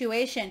a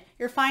situation.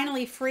 You're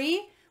finally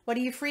free. What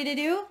are you free to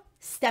do?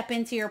 Step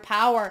into your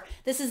power.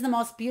 This is the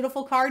most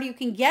beautiful card you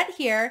can get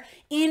here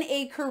in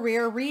a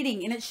career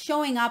reading, and it's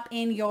showing up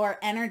in your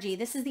energy.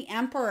 This is the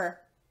Emperor.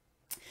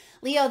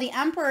 Leo, the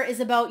Emperor is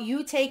about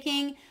you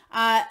taking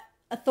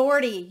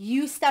authority,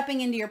 you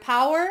stepping into your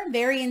power,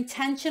 very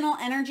intentional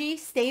energy,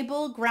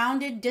 stable,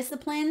 grounded,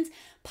 disciplined,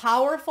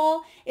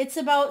 powerful. It's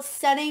about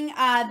setting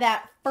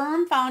that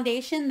firm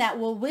foundation that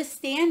will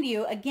withstand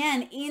you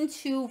again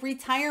into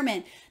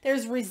retirement.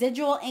 There's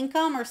residual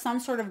income or some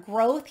sort of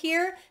growth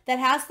here that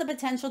has the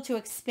potential to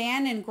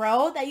expand and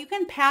grow that you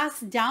can pass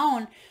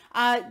down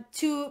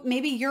to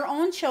maybe your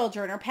own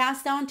children or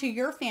pass down to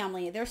your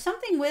family. There's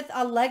something with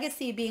a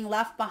legacy being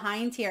left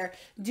behind here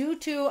due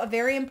to a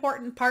very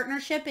important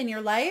partnership in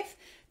your life.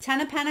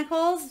 Ten of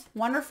Pentacles,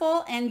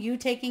 wonderful, and you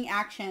taking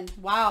action.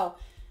 Wow.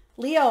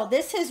 Leo,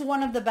 this is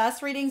one of the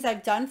best readings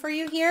I've done for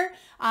you here.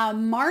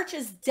 March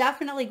is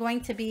definitely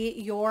going to be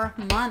your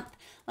month.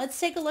 Let's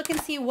take a look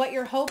and see what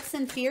your hopes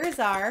and fears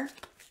are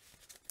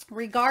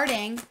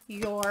regarding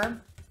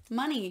your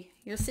money,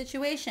 your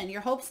situation,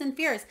 your hopes and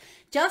fears.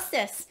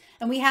 Justice.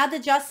 And we had the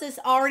Justice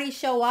already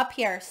show up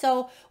here.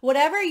 So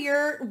whatever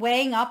you're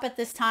weighing up at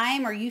this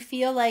time, or you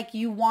feel like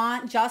you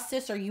want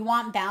justice or you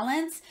want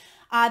balance,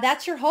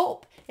 that's your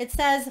hope. It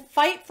says,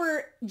 fight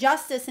for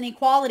justice and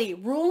equality.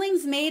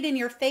 Rulings made in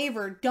your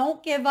favor.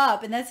 Don't give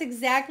up. And that's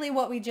exactly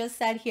what we just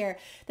said here.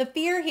 The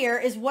fear here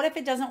is, what if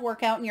it doesn't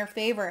work out in your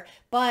favor?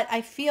 But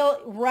I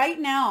feel right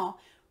now,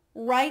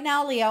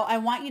 Leo, I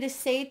want you to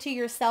say to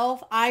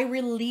yourself, I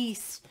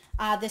release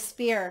this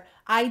fear.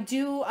 I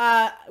do,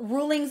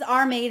 rulings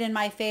are made in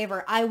my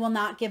favor. I will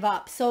not give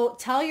up. So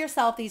tell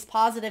yourself these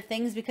positive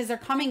things because they're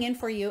coming in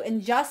for you.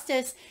 And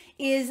justice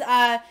is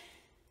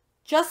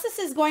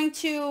going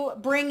to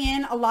bring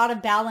in a lot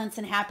of balance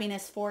and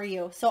happiness for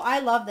you. So I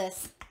love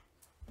this.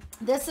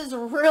 This is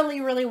really,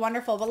 really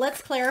wonderful. But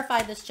let's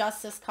clarify this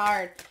Justice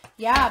card.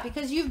 Yeah,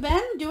 because you've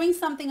been doing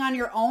something on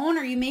your own,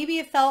 or you maybe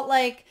have felt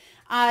like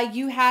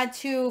you had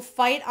to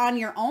fight on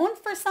your own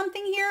for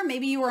something here.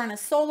 Maybe you were in a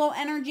solo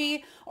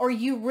energy, or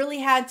you really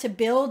had to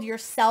build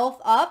yourself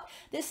up.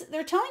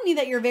 They're telling me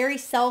that you're very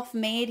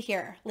self-made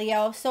here,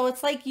 Leo. So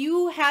it's like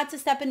you had to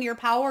step into your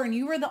power, and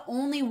you were the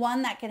only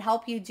one that could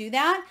help you do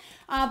that.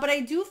 But I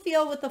do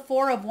feel with the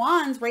Four of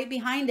Wands right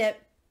behind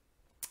it,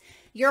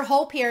 your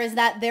hope here is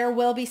that there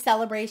will be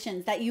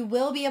celebrations, that you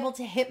will be able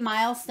to hit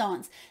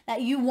milestones,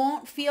 that you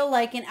won't feel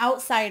like an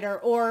outsider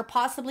or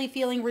possibly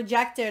feeling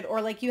rejected, or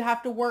like you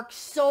have to work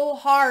so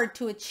hard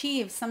to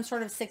achieve some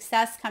sort of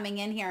success coming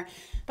in here.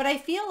 But I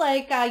feel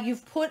like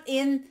you've put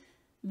in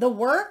the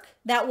work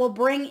that will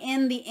bring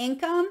in the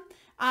income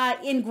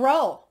and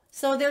grow.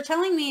 So they're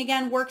telling me,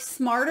 again, work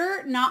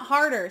smarter, not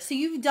harder. So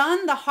you've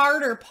done the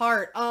harder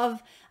part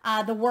of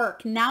the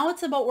work. Now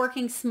it's about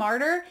working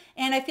smarter.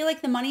 And I feel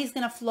like the money is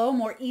going to flow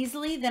more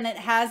easily than it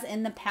has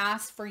in the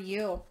past for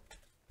you.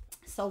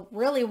 So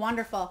really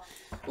wonderful.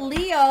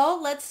 Leo,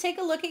 let's take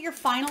a look at your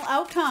final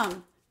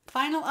outcome.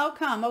 Final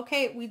outcome.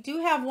 Okay, we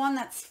do have one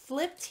that's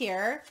flipped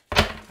here.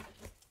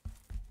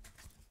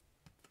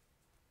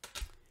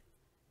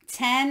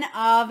 10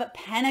 of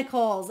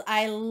Pentacles.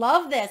 I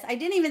love this. I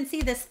didn't even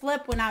see this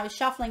flip when I was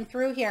shuffling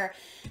through here.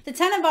 The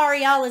 10 of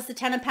Ariel is the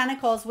 10 of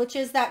Pentacles, which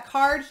is that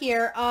card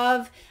here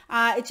of,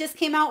 it just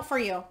came out for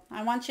you.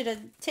 I want you to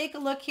take a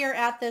look here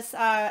at this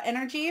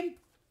energy,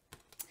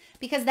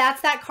 because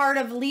that's that card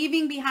of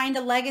leaving behind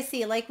a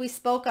legacy like we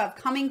spoke of,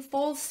 coming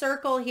full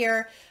circle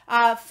here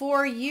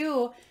for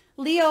you,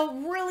 Leo.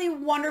 Really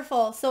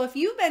wonderful. So if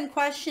you've been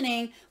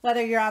questioning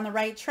whether you're on the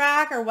right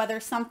track, or whether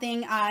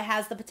something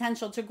has the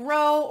potential to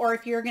grow, or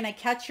if you're going to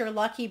catch your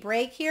lucky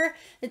break here,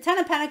 the 10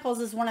 of Pentacles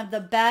is one of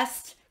the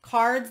best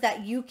cards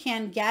that you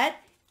can get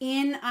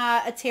in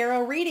a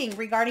tarot reading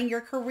regarding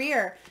your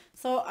career.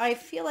 So I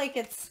feel like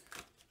it's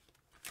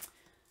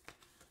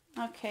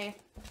okay.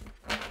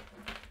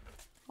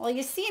 Well,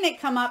 you've seen it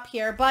come up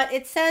here, but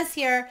it says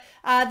here,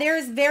 there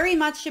is very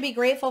much to be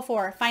grateful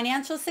for.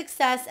 Financial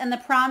success and the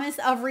promise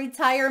of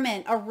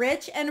retirement, a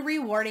rich and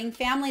rewarding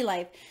family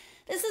life.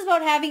 This is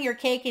about having your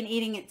cake and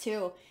eating it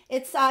too.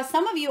 It's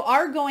some of you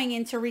are going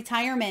into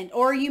retirement,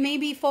 or you may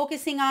be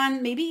focusing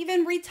on maybe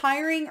even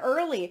retiring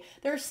early.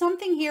 There's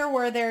something here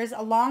where there's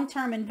a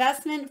long-term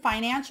investment,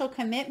 financial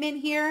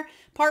commitment here,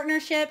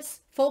 partnerships,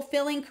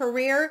 fulfilling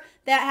career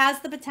that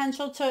has the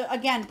potential to,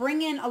 again,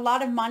 bring in a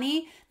lot of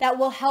money that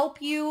will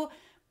help you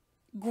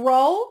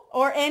grow,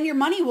 and your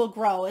money will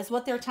grow is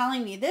what they're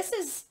telling me. This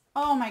is,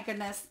 oh my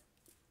goodness.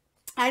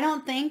 I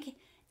don't think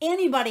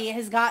anybody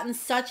has gotten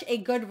such a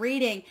good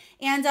reading.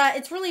 And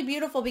it's really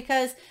beautiful,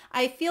 because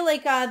I feel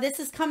like this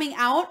is coming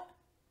out.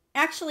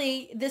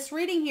 Actually, this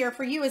reading here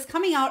for you is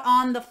coming out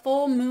on the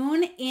full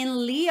moon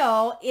in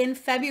Leo in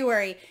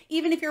February.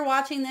 Even if you're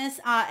watching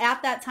this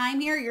at that time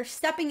here, you're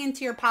stepping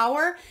into your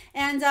power.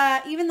 And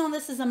even though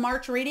this is a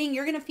March reading,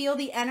 you're going to feel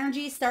the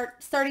energy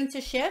starting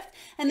to shift.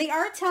 And they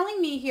are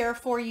telling me here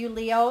for you,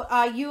 Leo,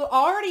 you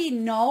already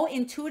know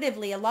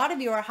intuitively. A lot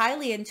of you are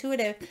highly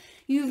intuitive.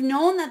 You've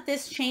known that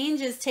this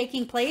change is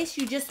taking place.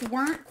 You just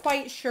weren't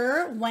quite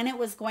sure when it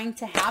was going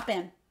to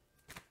happen.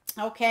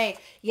 Okay,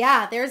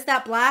 yeah, there's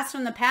that blast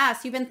from the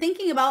past. You've been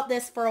thinking about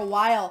this for a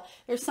while.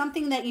 There's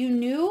something that you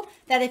knew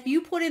that if you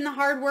put in the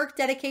hard work,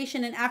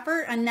 dedication, and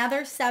effort,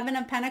 another 7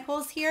 of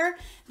Pentacles here,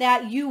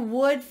 that you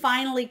would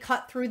finally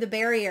cut through the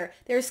barrier.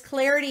 There's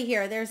clarity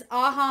here. There's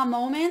aha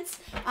moments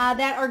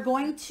that are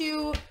going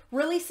to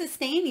really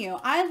sustain you.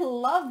 I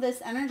love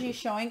this energy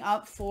showing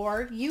up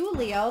for you,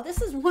 Leo. This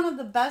is one of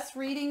the best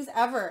readings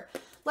ever.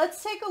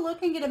 Let's take a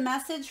look and get a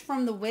message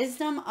from the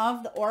wisdom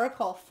of the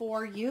Oracle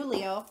for you,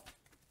 Leo.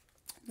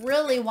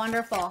 Really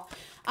wonderful.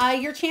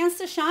 Your chance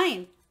to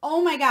shine.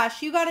 Oh my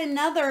gosh, you got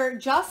another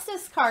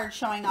Justice card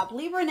showing up.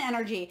 Libra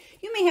energy.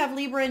 You may have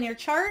Libra in your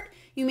chart.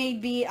 You may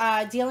be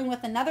dealing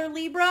with another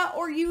Libra,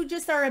 or you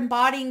just are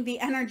embodying the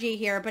energy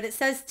here. But it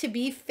says to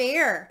be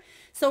fair.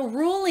 So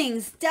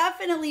rulings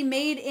definitely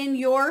made in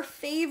your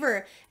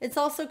favor. It's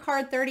also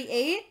card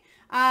 38.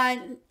 3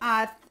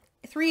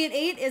 and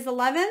 8 is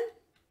 11.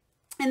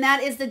 And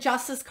that is the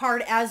Justice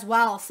card as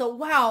well. So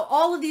wow,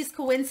 all of these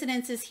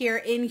coincidences here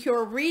in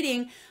your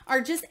reading are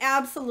just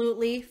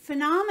absolutely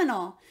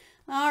phenomenal.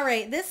 All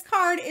right, this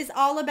card is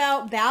all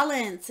about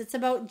balance. It's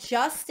about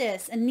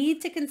justice, a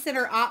need to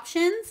consider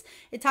options.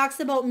 It talks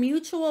about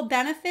mutual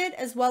benefit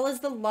as well as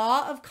the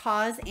law of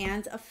cause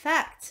and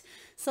effect.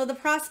 So the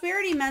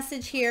prosperity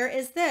message here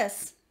is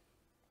this.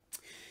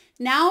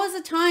 Now is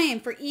a time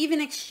for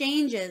even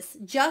exchanges.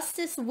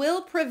 Justice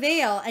will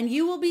prevail and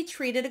you will be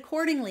treated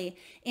accordingly.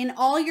 In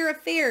all your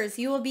affairs,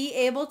 you will be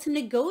able to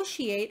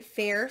negotiate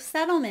fair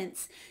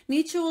settlements.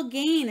 Mutual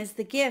gain is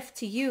the gift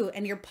to you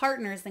and your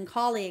partners and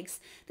colleagues.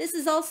 This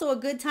is also a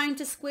good time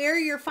to square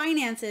your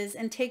finances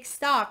and take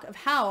stock of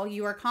how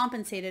you are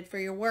compensated for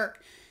your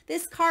work.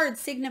 This card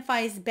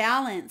signifies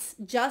balance,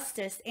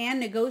 justice, and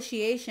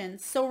negotiation.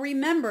 So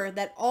remember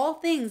that all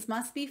things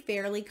must be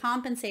fairly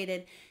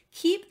compensated.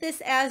 Keep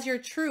this as your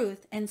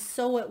truth, and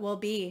so it will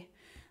be.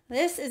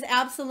 This is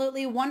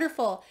absolutely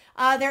wonderful.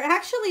 They're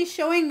actually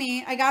showing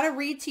me, I got to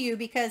read to you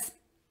because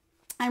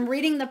I'm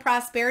reading the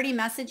prosperity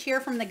message here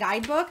from the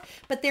guidebook,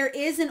 but there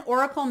is an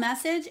oracle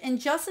message.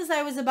 And just as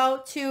I was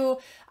about to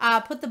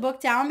put the book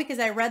down because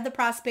I read the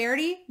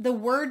prosperity, the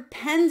word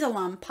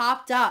pendulum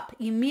popped up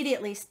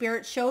immediately.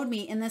 Spirit showed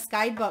me in this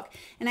guidebook.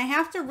 And I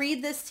have to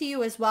read this to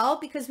you as well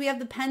because we have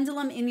the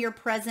pendulum in your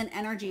present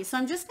energy. So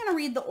I'm just going to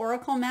read the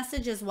oracle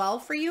message as well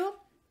for you.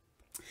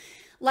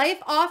 Life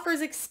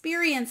offers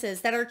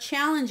experiences that are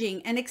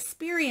challenging and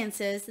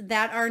experiences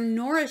that are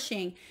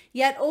nourishing,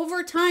 yet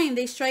over time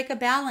they strike a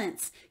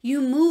balance.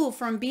 You move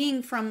from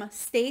being from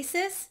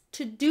stasis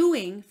to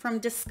doing, from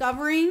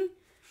discovering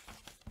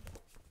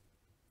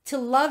to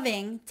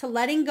loving, to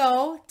letting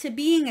go, to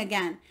being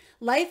again.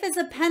 Life is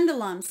a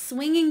pendulum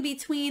swinging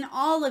between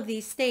all of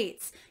these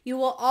states. You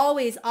will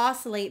always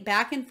oscillate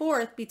back and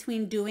forth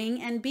between doing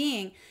and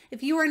being.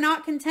 If you are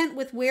not content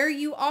with where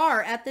you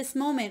are at this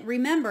moment,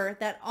 remember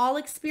that all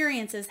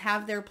experiences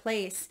have their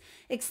place.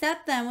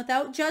 Accept them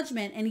without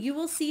judgment, and you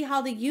will see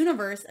how the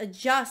universe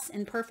adjusts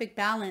in perfect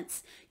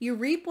balance. You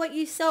reap what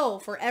you sow.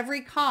 For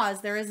every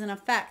cause, there is an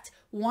effect.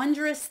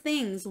 Wondrous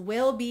things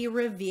will be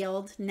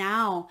revealed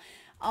now.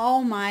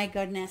 Oh my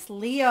goodness,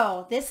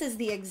 Leo, this is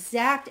the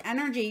exact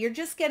energy. You're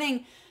just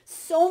getting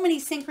so many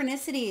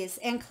synchronicities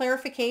and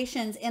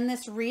clarifications in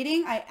this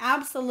reading. I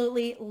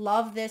absolutely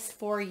love this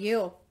for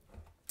you.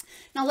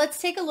 Now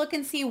let's take a look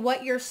and see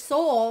what your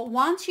soul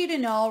wants you to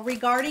know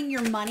regarding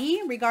your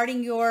money,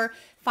 regarding your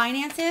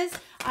finances.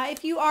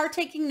 If you are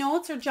taking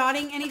notes or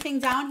jotting anything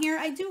down here,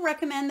 I do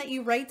recommend that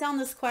you write down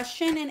this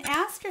question and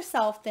ask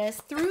yourself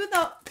this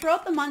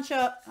throughout the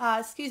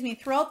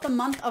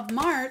month of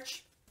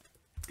March,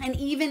 and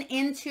even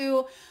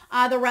into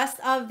the rest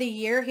of the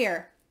year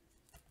here.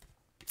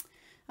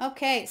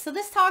 Okay, so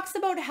this talks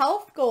about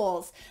health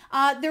goals.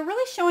 They're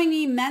really showing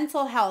me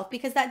mental health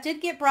because that did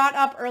get brought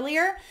up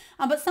earlier,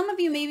 but some of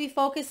you may be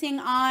focusing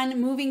on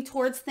moving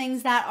towards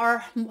things that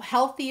are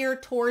healthier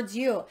towards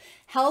you.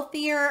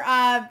 Healthier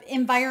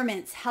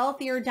environments,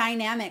 healthier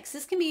dynamics.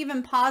 This can be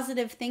even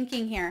positive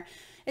thinking here.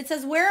 It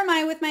says, where am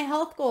I with my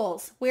health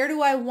goals? Where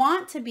do I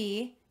want to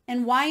be?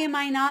 And why am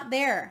I not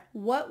there?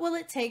 What will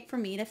it take for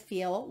me to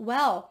feel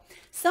well?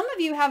 Some of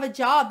you have a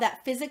job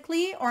that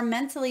physically or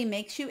mentally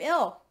makes you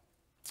ill,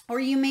 or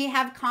you may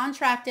have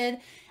contracted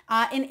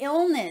an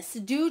illness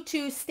due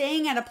to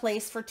staying at a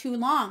place for too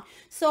long.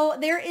 So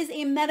there is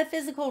a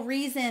metaphysical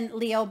reason,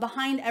 Leo,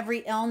 behind every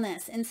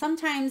illness. And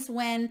sometimes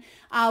when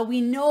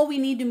we know we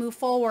need to move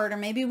forward, or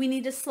maybe we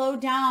need to slow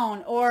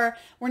down, or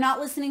we're not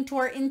listening to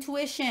our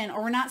intuition,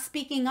 or we're not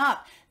speaking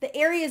up, the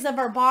areas of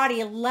our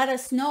body let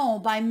us know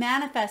by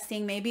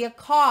manifesting maybe a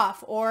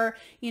cough, or,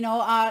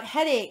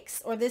 headaches,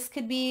 or this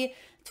could be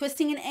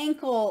twisting an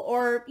ankle,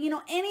 or,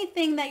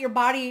 anything that your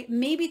body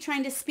may be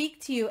trying to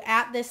speak to you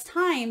at this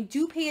time.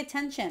 Do pay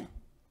attention.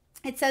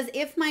 It says,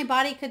 if my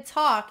body could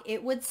talk,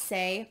 it would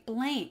say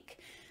blank.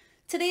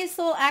 Today's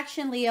soul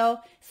action,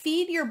 Leo,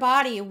 feed your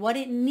body what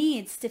it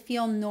needs to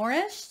feel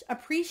nourished,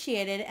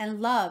 appreciated,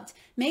 and loved.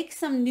 Make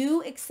some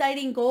new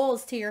exciting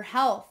goals to your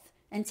health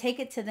and take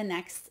it to the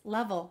next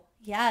level.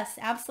 Yes,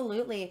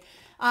 absolutely.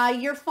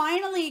 You're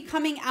finally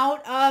coming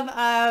out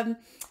of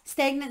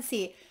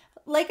stagnancy.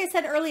 Like I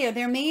said earlier,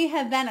 there may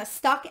have been a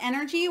stuck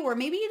energy where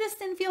maybe you just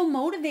didn't feel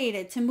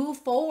motivated to move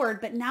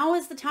forward, but now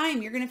is the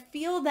time. You're going to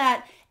feel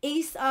that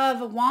Ace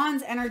of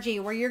Wands energy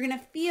where you're going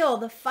to feel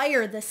the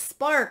fire, the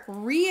spark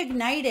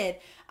reignited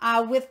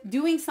with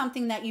doing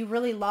something that you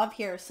really love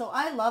here. So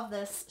I love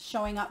this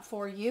showing up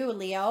for you,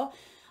 Leo.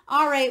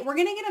 All right, we're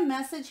going to get a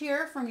message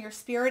here from your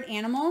spirit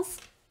animals.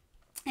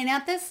 And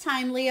at this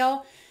time,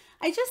 Leo,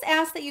 I just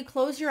ask that you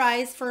close your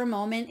eyes for a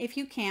moment if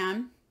you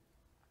can.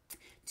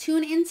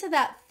 Tune into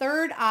that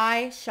third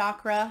eye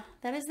chakra.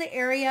 That is the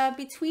area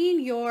between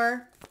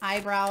your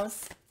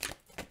eyebrows.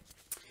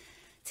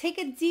 Take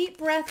a deep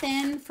breath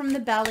in from the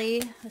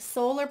belly, the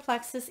solar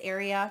plexus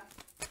area.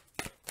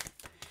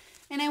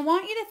 And I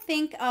want you to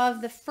think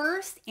of the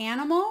first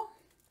animal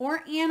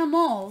or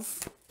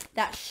animals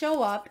that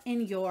show up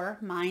in your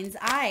mind's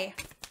eye.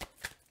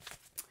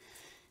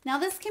 Now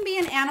this can be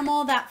an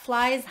animal that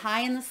flies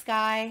high in the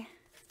sky.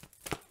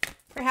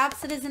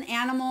 Perhaps it is an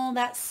animal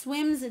that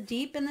swims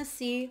deep in the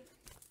sea.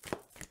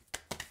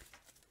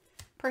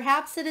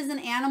 Perhaps it is an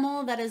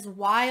animal that is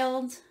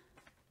wild,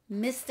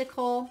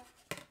 mystical,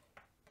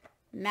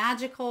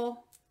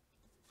 magical,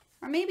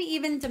 or maybe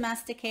even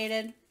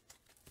domesticated.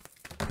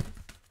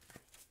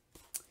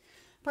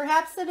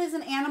 Perhaps it is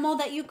an animal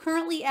that you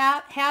currently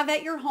have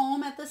at your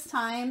home at this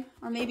time,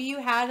 or maybe you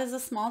had as a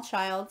small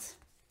child.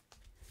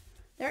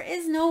 There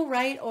is no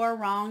right or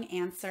wrong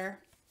answer.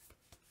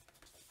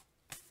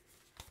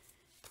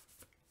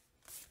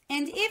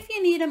 And if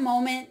you need a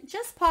moment,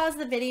 just pause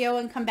the video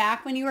and come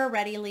back when you are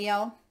ready,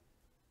 Leo.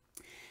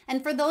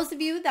 And for those of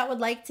you that would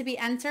like to be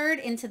entered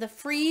into the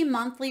free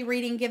monthly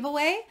reading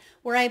giveaway,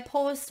 where I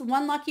post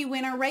one lucky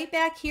winner right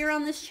back here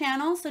on this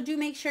channel, so do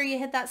make sure you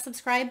hit that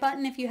subscribe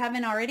button if you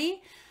haven't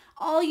already.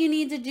 All you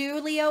need to do,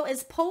 Leo,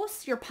 is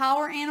post your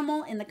power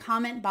animal in the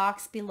comment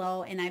box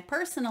below, and I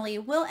personally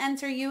will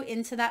enter you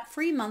into that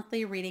free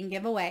monthly reading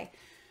giveaway.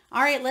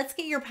 All right, let's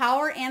get your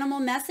power animal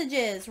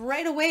messages.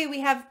 Right away, we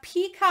have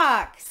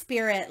Peacock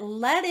Spirit.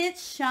 Let it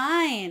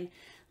shine.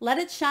 Let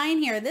it shine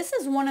here. This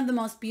is one of the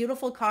most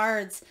beautiful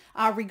cards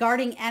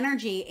regarding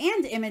energy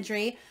and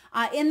imagery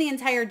in the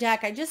entire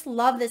deck. I just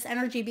love this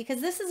energy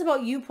because this is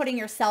about you putting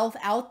yourself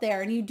out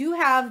there, and you do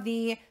have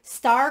the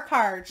Star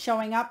card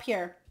showing up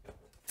here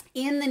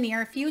in the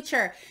near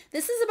future.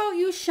 This is about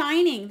you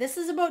shining. This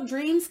is about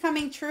dreams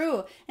coming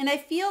true. And I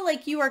feel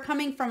like you are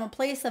coming from a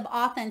place of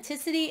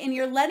authenticity and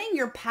you're letting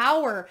your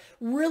power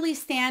really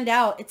stand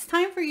out. It's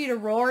time for you to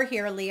roar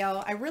here,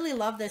 Leo. I really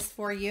love this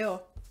for you.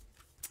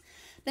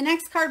 The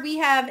next card we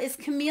have is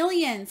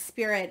Chameleon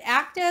Spirit.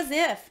 Act as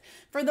if.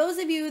 For those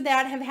of you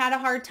that have had a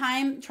hard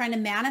time trying to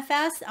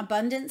manifest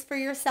abundance for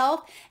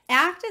yourself,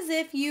 act as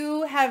if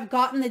you have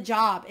gotten the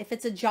job, if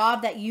it's a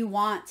job that you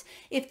want.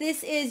 If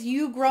this is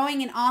you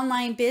growing an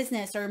online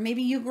business or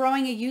maybe you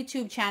growing a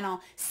YouTube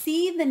channel,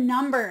 see the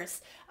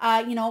numbers,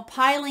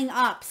 piling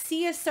up.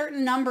 See a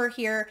certain number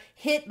here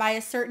hit by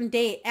a certain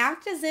date.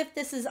 Act as if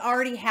this has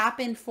already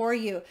happened for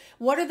you.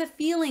 What are the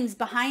feelings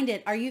behind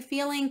it? Are you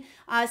feeling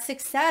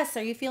success?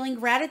 Are you feeling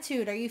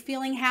gratitude? Are you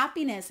feeling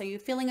happiness? Are you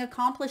feeling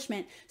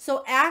accomplishment?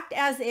 So act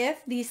as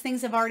if these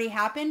things have already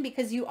happened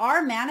because you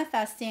are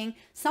manifesting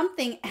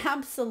something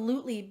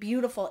absolutely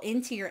beautiful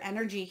into your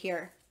energy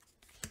here.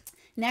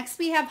 Next,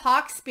 we have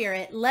Hawk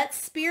Spirit. Let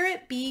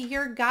Spirit be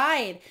your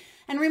guide.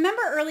 And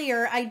remember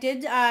earlier, I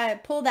did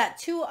pull that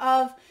Two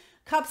of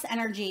Cups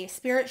energy.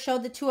 Spirit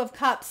showed the Two of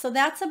Cups. So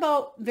that's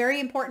about very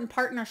important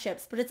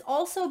partnerships, but it's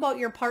also about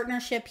your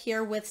partnership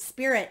here with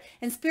Spirit.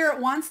 And Spirit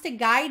wants to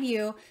guide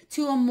you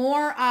to a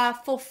more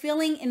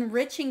fulfilling,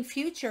 enriching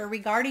future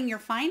regarding your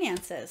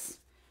finances.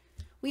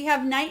 We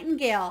have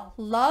Nightingale.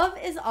 Love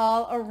is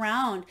all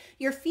around.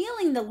 You're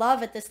feeling the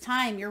love at this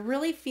time. You're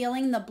really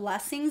feeling the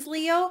blessings,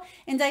 Leo.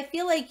 And I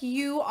feel like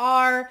you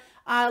are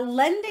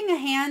lending a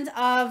hand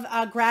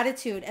of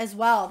gratitude as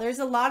well. There's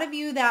a lot of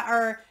you that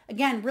are,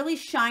 again, really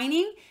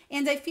shining.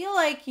 And I feel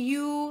like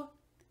you're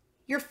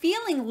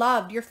feeling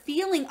loved. You're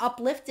feeling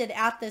uplifted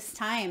at this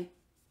time.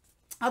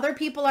 Other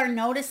people are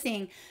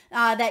noticing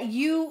that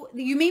you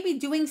may be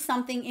doing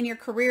something in your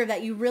career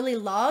that you really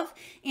love,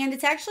 and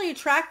it's actually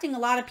attracting a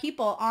lot of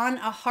people on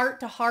a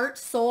heart-to-heart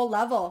soul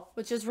level,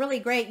 which is really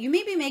great. You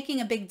may be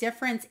making a big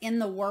difference in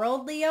the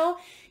world, Leo.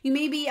 You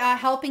may be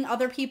helping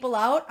other people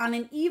out on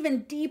an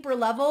even deeper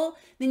level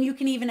than you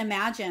can even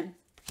imagine.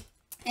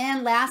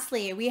 And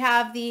lastly, we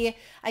have the,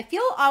 I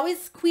feel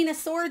always Queen of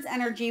Swords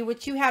energy,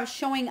 which you have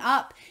showing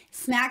up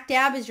smack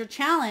dab is your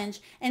challenge.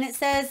 And it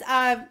says,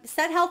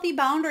 set healthy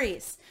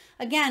boundaries.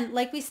 Again,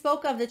 like we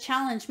spoke of the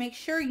challenge, make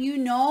sure you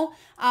know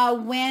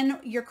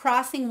when you're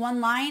crossing one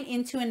line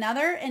into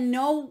another and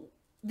know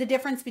the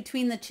difference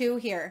between the two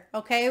here.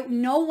 Okay.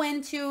 Know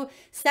when to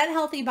set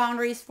healthy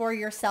boundaries for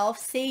yourself.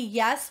 Say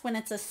yes when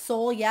it's a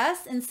soul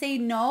yes, and say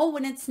no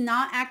when it's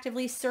not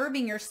actively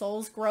serving your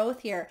soul's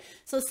growth here.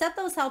 So set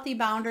those healthy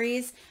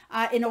boundaries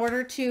in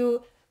order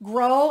to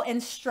grow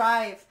and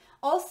strive.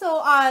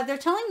 Also, they're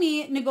telling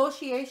me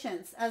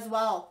negotiations as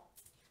well.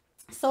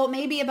 So it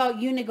may be about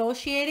you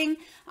negotiating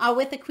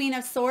with the Queen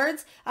of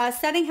Swords,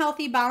 setting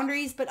healthy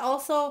boundaries, but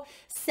also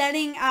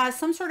setting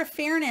some sort of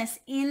fairness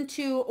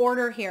into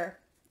order here.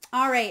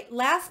 All right,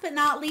 last but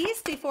not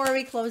least, before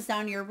we close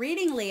down your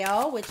reading,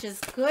 Leo, which is,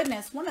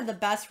 goodness, one of the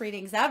best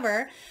readings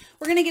ever,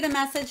 we're going to get a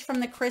message from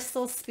the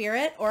Crystal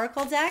Spirit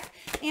Oracle deck.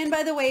 And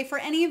by the way, for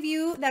any of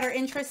you that are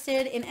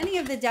interested in any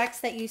of the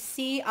decks that you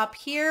see up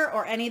here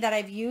or any that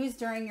I've used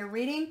during your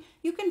reading,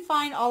 you can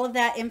find all of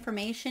that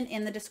information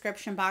in the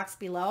description box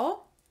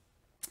below.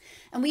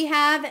 And we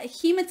have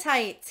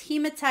hematite,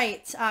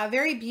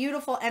 very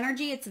beautiful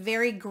energy. It's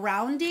very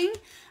grounding.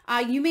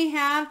 You may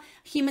have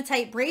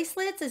hematite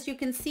bracelets. As you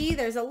can see,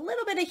 there's a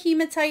little bit of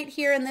hematite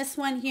here in this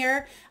one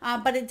here,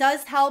 but it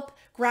does help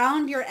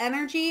ground your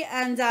energy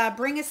and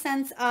bring a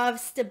sense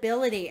of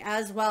stability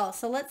as well.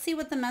 So let's see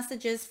what the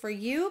message is for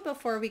you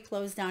before we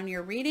close down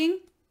your reading.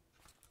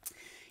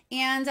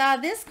 And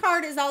this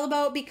card is all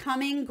about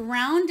becoming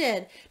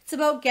grounded. It's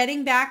about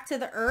getting back to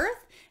the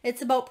earth.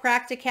 It's about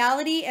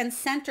practicality and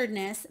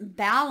centeredness,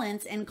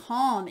 balance and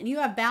calm. And you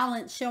have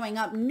balance showing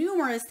up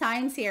numerous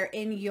times here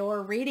in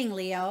your reading,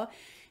 Leo.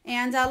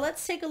 And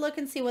let's take a look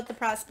and see what the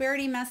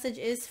prosperity message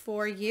is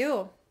for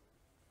you.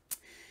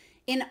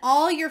 In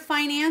all your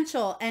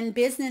financial and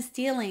business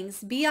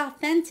dealings, be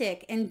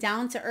authentic and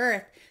down to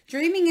earth.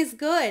 Dreaming is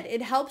good.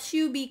 It helps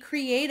you be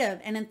creative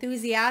and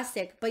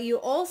enthusiastic, but you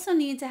also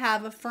need to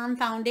have a firm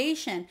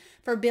foundation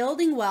for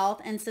building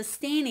wealth and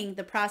sustaining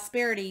the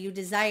prosperity you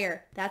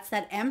desire. That's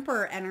that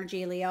Emperor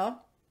energy, Leo.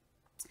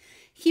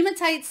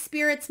 Hematite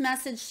Spirit's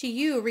message to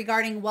you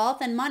regarding wealth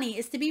and money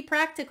is to be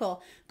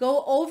practical.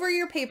 Go over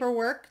your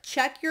paperwork,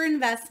 check your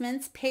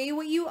investments, pay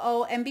what you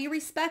owe, and be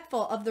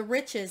respectful of the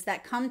riches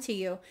that come to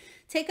you.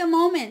 Take a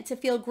moment to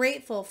feel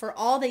grateful for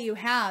all that you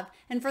have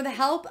and for the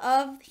help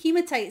of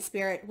Hematite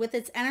Spirit with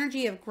its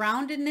energy of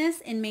groundedness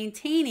in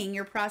maintaining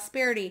your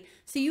prosperity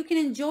so you can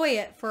enjoy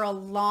it for a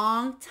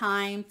long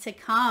time to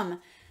come.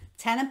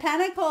 10 of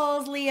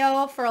Pentacles,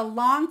 Leo, for a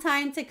long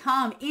time to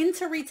come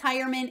into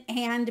retirement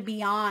and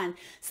beyond.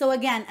 So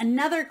again,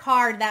 another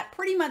card that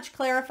pretty much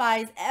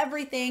clarifies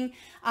everything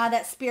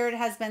that Spirit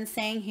has been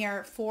saying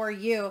here for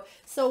you.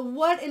 So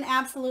what an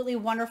absolutely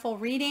wonderful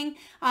reading.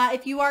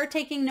 If you are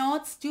taking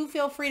notes, do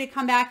feel free to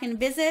come back and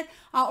visit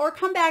or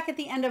come back at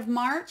the end of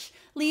March.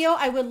 Leo,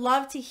 I would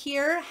love to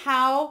hear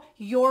how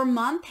your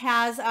month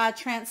has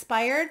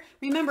transpired.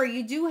 Remember,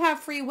 you do have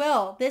free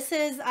will. This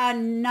is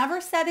never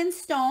set in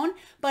stone,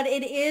 but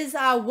it is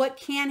what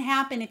can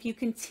happen if you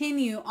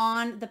continue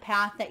on the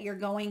path that you're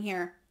going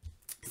here.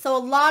 So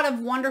a lot of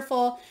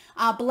wonderful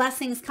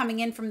blessings coming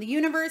in from the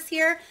universe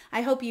here.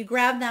 I hope you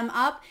grab them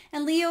up.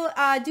 And Leo,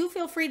 do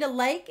feel free to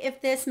like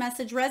if this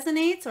message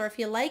resonates or if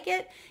you like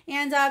it.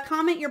 And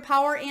comment your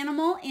power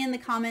animal in the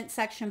comment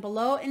section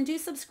below. And do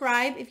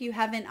subscribe if you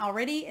haven't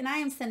already. And I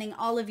am sending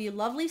all of you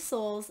lovely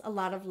souls a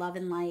lot of love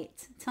and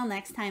light. Till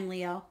next time,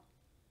 Leo.